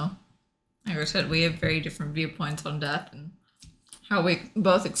also, like I said, we have very different viewpoints on death and how we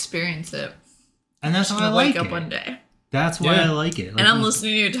both experience it. And that's why I like it. Wake up one day. That's why I like it. Like, and I'm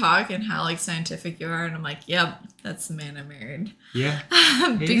listening to you talk and how like scientific you are, and I'm like, yep, that's the man I married. Yeah.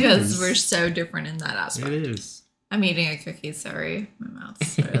 Because we're so different in that aspect. It is. I'm eating a cookie, sorry. My mouth's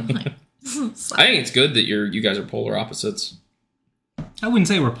sort of like... I think it's good that you guys are polar opposites. I wouldn't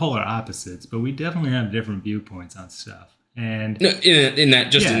say we're polar opposites, but we definitely have different viewpoints on stuff. And no, in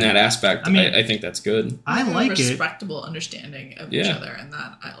that aspect, I mean, I think that's good. I like it. Respectable understanding of each other, and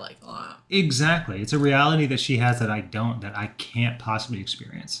that I like a lot. Exactly. It's a reality that she has that I don't, that I can't possibly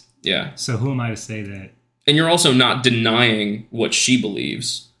experience. Yeah. So who am I to say that? And you're also not denying what she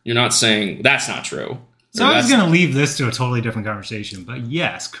believes. You're not saying that's not true. So I was going to leave this to a totally different conversation, but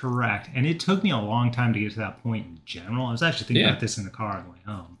yes, correct. And it took me a long time to get to that point in general. I was actually thinking about this in the car on the way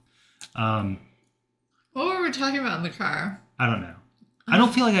home. What were we talking about in the car? I don't know. I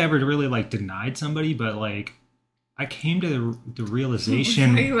don't feel like I ever really like denied somebody, but like I came to the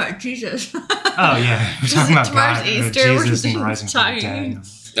realization. We're talking about Jesus. Oh yeah, we're talking about God, Easter, Jesus and rising from the dead.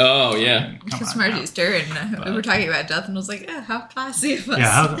 Oh yeah, it's tomorrow's Easter, and we were talking about death, and I was like, how classy of us.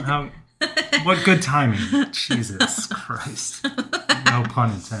 Yeah, how what good timing. Jesus Christ. No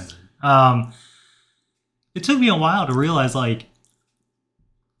pun intended. It took me a while to realize, like,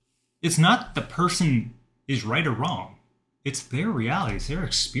 it's not the person is right or wrong. It's their reality. It's their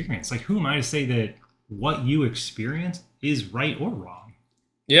experience. Like, who am I to say that what you experience is right or wrong?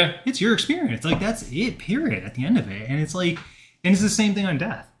 Yeah. It's your experience. Like, that's it, period, at the end of it. And it's like, and it's the same thing on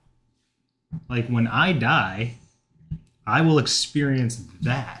death. Like, when I die, I will experience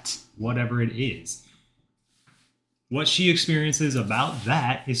that, whatever it is. What she experiences about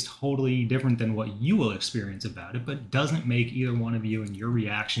that is totally different than what you will experience about it, but doesn't make either one of you and your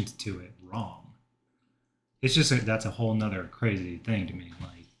reactions to it wrong. It's just that's a whole nother crazy thing to me.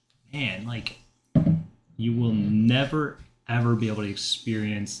 Like, man, like, you will never, ever be able to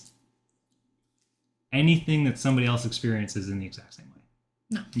experience anything that somebody else experiences in the exact same way.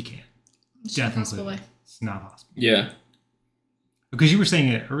 No. You can't. It's Death not possible way. It's not possible. Yeah. Because you were saying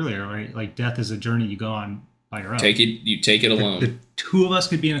it earlier, right? Like, death is a journey you go on by your own. You take it alone. The two of us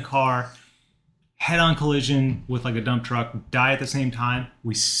could be in a car, head-on collision with like a dump truck, die at the same time.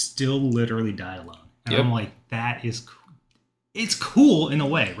 We still literally die alone. And I'm like, that is cool. It's cool in a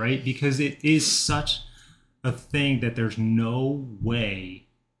way, right? Because it is such a thing that there's no way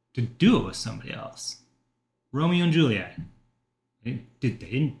to do it with somebody else. Romeo and Juliet. They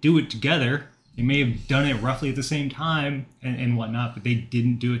didn't do it together. They may have done it roughly at the same time and whatnot, but they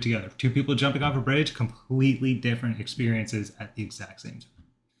didn't do it together. Two people jumping off a bridge, completely different experiences at the exact same time.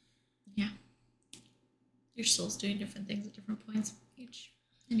 Yeah. Your soul's doing different things at different points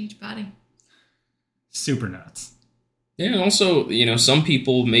in each body. Super nuts. Yeah, and also, some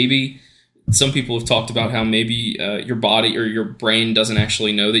people have talked about how maybe your body or your brain doesn't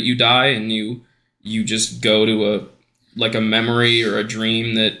actually know that you die, and you just go to a memory or a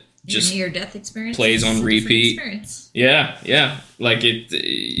dream that just near-death experience plays on repeat. Yeah. Like it,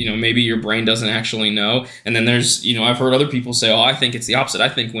 maybe your brain doesn't actually know. And then there's, I've heard other people say, I think it's the opposite. I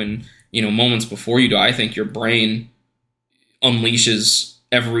think when, moments before you die, I think your brain unleashes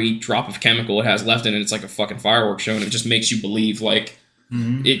every drop of chemical it has left in it. It's like a fucking fireworks show, and it just makes you believe, like,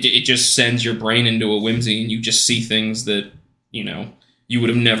 it just sends your brain into a whimsy, and you just see things that, you would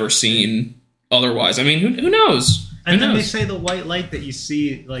have never seen otherwise. I mean, who knows? And then they say the white light that you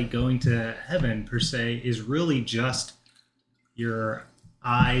see, like, going to heaven, per se, is really just your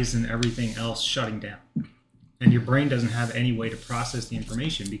eyes and everything else shutting down. And your brain doesn't have any way to process the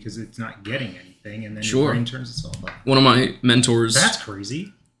information because it's not getting anything, and then your brain turns itself off. One of my mentors... That's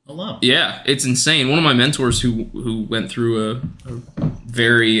crazy. Alone. Yeah, it's insane. One of my mentors who went through a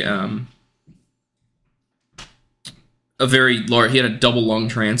very large... He had a double lung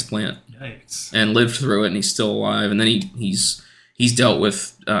transplant. Yikes. And lived through it, and he's still alive. And then he's dealt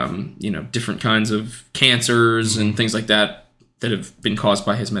with different kinds of cancers and things like that have been caused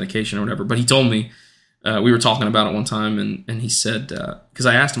by his medication or whatever. But he told me, we were talking about it one time, and he said, because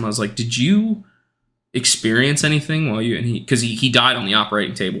I asked him, I was like, did you experience anything while you, and because he died on the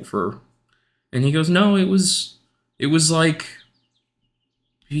operating table and he goes, no, it was like,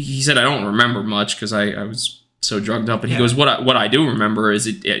 he said, I don't remember much because I was so drugged up, but he goes, what I do remember is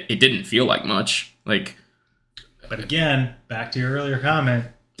it didn't feel like much, like. But again, back to your earlier comment,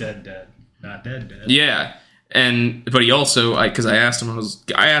 dead, not dead. Yeah, but he also, because I asked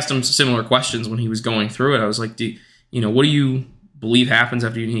him similar questions when he was going through it. I was like, what do you believe happens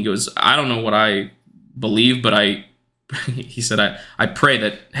after you? And he goes, I don't know what I believe, but he said, I pray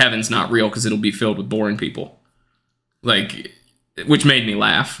that heaven's not real because it'll be filled with boring people, like, which made me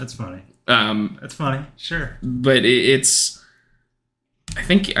laugh. That's funny. That's funny. Sure. But it's,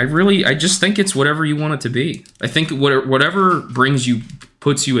 I just think it's whatever you want it to be. I think whatever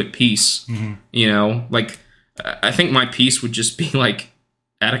puts you at peace, like, I think my peace would just be like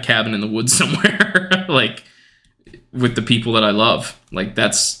at a cabin in the woods somewhere, like with the people that I love. Like,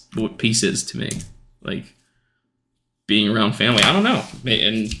 that's what peace is to me. Like, being around family. I don't know.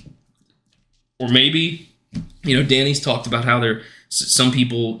 Or maybe, Danny's talked about how there some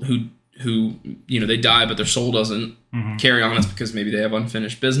people who they die, but their soul doesn't carry on. It's because maybe they have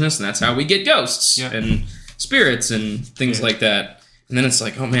unfinished business, and that's how we get ghosts and spirits and things like that. And then it's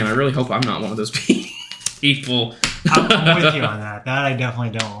like, oh man, I really hope I'm not one of those people. people. I'm with you on that. That I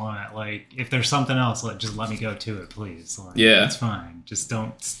definitely don't want. Like, if there's something else, just let me go to it, please. Like, Yeah. it's fine. Just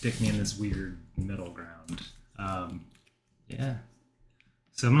don't stick me in this weird middle ground. Yeah.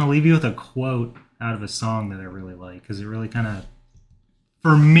 So I'm going to leave you with a quote out of a song that I really like, because it really kind of,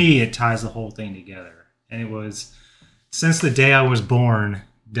 for me, it ties the whole thing together. And it was, since the day I was born,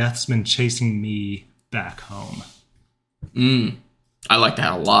 death's been chasing me back home. I like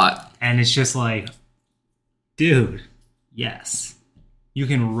that a lot. And it's just like, dude, yes. You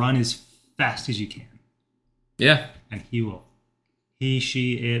can run as fast as you can. Yeah. And he,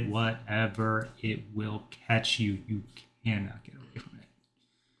 she, it, whatever, it will catch you. You cannot get away from it.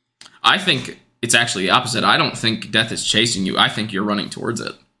 I think it's actually the opposite. I don't think death is chasing you. I think you're running towards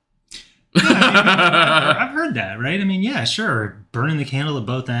it. Yeah, I mean, I've heard that, right? I mean, yeah, sure. Burning the candle at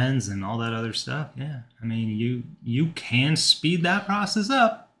both ends and all that other stuff. Yeah. I mean, you can speed that process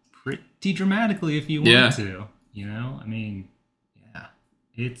up pretty dramatically if you want to. You know? I mean, yeah.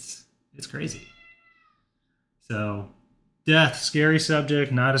 It's crazy. So, death, scary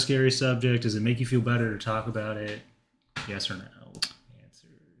subject, not a scary subject. Does it make you feel better to talk about it? Yes or no?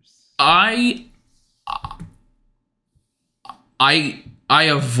 Answers. I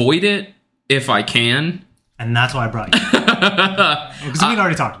avoid it if I can. And that's why I brought you. Because we'd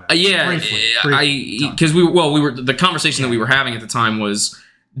already talked about it. Yeah, because we were the conversation that we were having at the time was,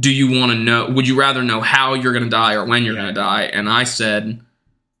 do you want to know? Would you rather know how you're going to die or when you're going to die? And I said,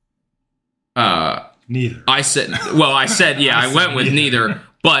 neither. I said, yeah, I went with neither.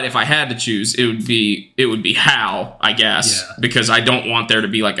 But if I had to choose, it would be how, I guess, because I don't want there to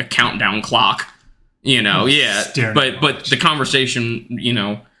be like a countdown clock. You know, but the conversation,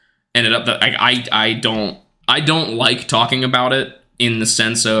 ended up that I don't like talking about it in the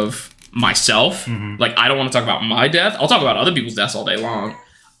sense of myself. Mm-hmm. Like, I don't want to talk about my death. I'll talk about other people's deaths all day long.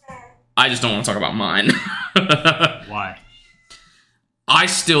 I just don't want to talk about mine. Why? I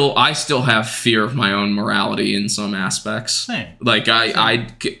still have fear of my own morality in some aspects. Same. Like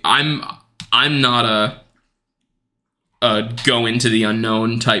I'm not a go into the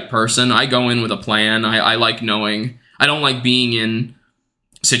unknown type person. I go in with a plan. I like knowing. I don't like being in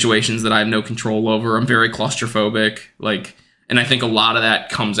situations that I have no control over. I'm very claustrophobic. And I think a lot of that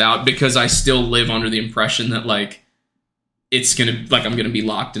comes out because I still live under the impression that I'm gonna be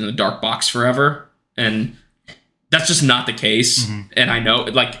locked in a dark box forever, and that's just not the case. Mm-hmm. And I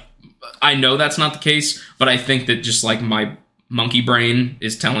know that's not the case, but I think that just my monkey brain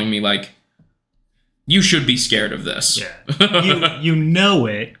is telling me you should be scared of this. Yeah. You know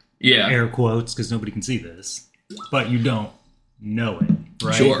it. Yeah. Air quotes, because nobody can see this, but you don't know it,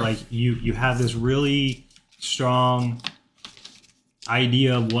 right? Sure. You have this really strong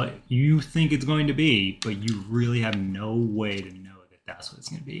idea of what you think it's going to be, but you really have no way to know that that's what it's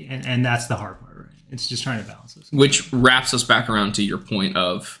going to be. And that's the hard part, right? It's just trying to balance this. Which wraps us back around to your point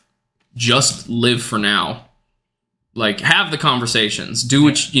of just live for now. Have the conversations, do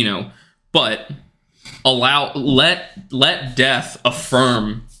what but let death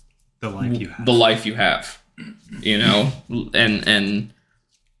affirm the life you have. The life you have. And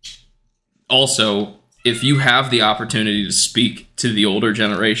also, if you have the opportunity to speak to the older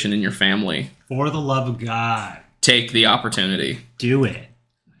generation in your family, for the love of God, take the opportunity. Do it.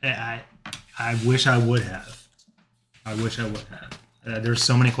 I wish I would have. There's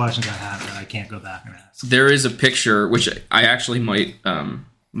so many questions I have that I can't go back and ask. There is a picture, which I actually might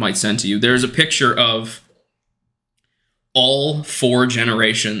send to you. There's a picture of all 4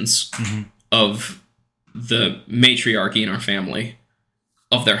 generations of the matriarchy in our family,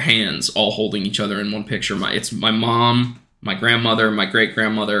 of their hands all holding each other in one picture. It's my mom, my grandmother, my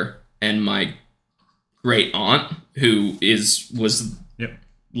great-grandmother, and my great-aunt, who was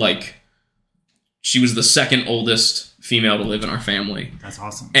she was the second oldest female to live in our family. That's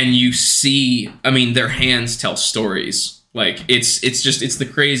awesome. And you see, their hands tell stories. It's the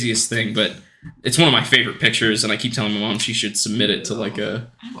craziest thing, but it's one of my favorite pictures, and I keep telling my mom she should submit it to I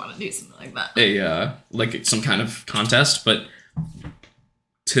want to do something like that. Some kind of contest, but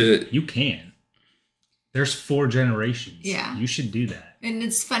you can. There's 4 generations. Yeah. You should do that. And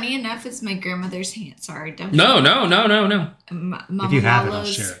it's funny enough, it's my grandmother's hand. Sorry, don't. No. Mama if you have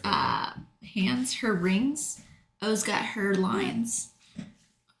Lala's, it, I'll share it. Hands, her rings. O's got her lines.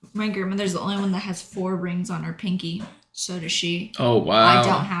 My grandmother's the only one that has 4 rings on her pinky. So does she. Oh, wow. I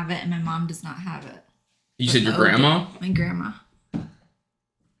don't have it, and my mom does not have it. You said your grandma? My grandma.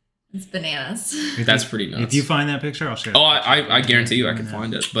 It's bananas. That's pretty nuts. If you find that picture, I'll share it. Oh, I guarantee you I can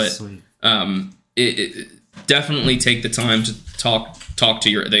find it. But it definitely take the time to talk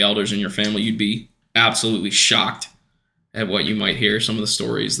to the elders in your family. You'd be absolutely shocked at what you might hear. Some of the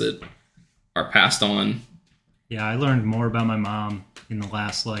stories that are passed on Yeah, I learned more about my mom in the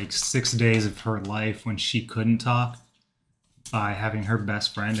last 6 days of her life when she couldn't talk by having her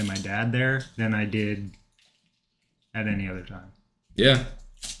best friend and my dad there than I did at any other time. Yeah.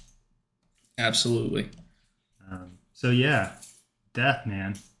 Absolutely. So yeah, death,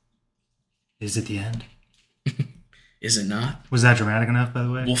 man. Is it the end? Is it not? Was that dramatic enough, by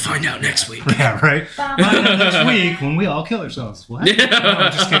the way? We'll find out next week. Yeah, right? Find out next week when we all kill ourselves. What? No,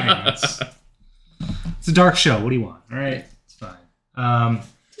 I'm just kidding. It's a dark show. What do you want? All right, it's fine.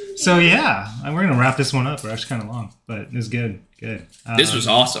 So yeah, we're gonna wrap this one up. We're actually kind of long, but it was good. Good. This was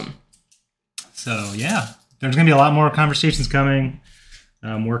awesome. So yeah, there's gonna be a lot more conversations coming.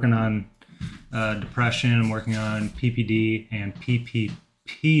 I'm working on depression. I'm working on PPD and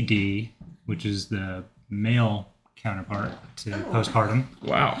PPPD, which is the male counterpart to postpartum.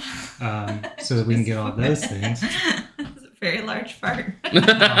 Wow. So that we can get all those things. That's a very large part.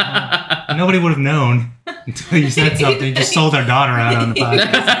 Nobody would have known until you said something. You just sold our daughter out on the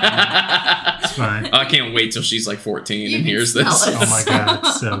podcast. It's fine. I can't wait till she's 14 and hears this. Oh my God,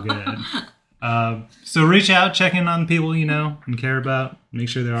 it's so good. So reach out, check in on people you know and care about. Make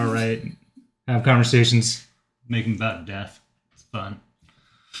sure they're all right. Have conversations. Make them about death. It's fun.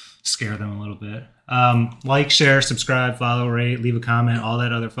 Scare them a little bit. Like, share, subscribe, follow, rate, leave a comment, all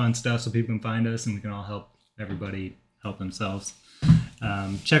that other fun stuff so people can find us and we can all help everybody help themselves.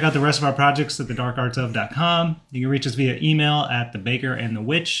 Check out the rest of our projects at thedarkartsof.com. You can reach us via email at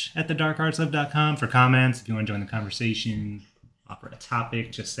thebakerandthewitch@thedarkartsof.com for comments. If you want to join the conversation, offer a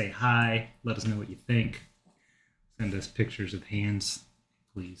topic, just say hi. Let us know what you think. Send us pictures of hands,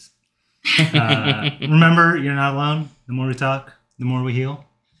 please. Remember, you're not alone. The more we talk, the more we heal.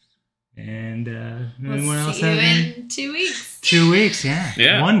 And anyone else see you have any? in 2 weeks. 2 weeks, yeah.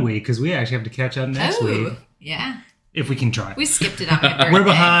 Yeah. 1 week, because we actually have to catch up next week. Yeah. If we can try. We skipped it on my birthday. We're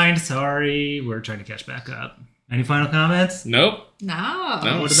behind. Sorry. We're trying to catch back up. Any final comments? Nope. No. What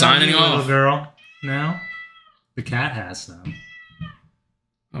about Signing you, off. little girl? No? The cat has some.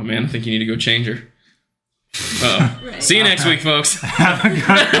 Oh, man, I think you need to go change her. Uh-oh. Right. See you next week, folks. Have a good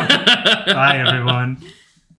one. Bye, everyone.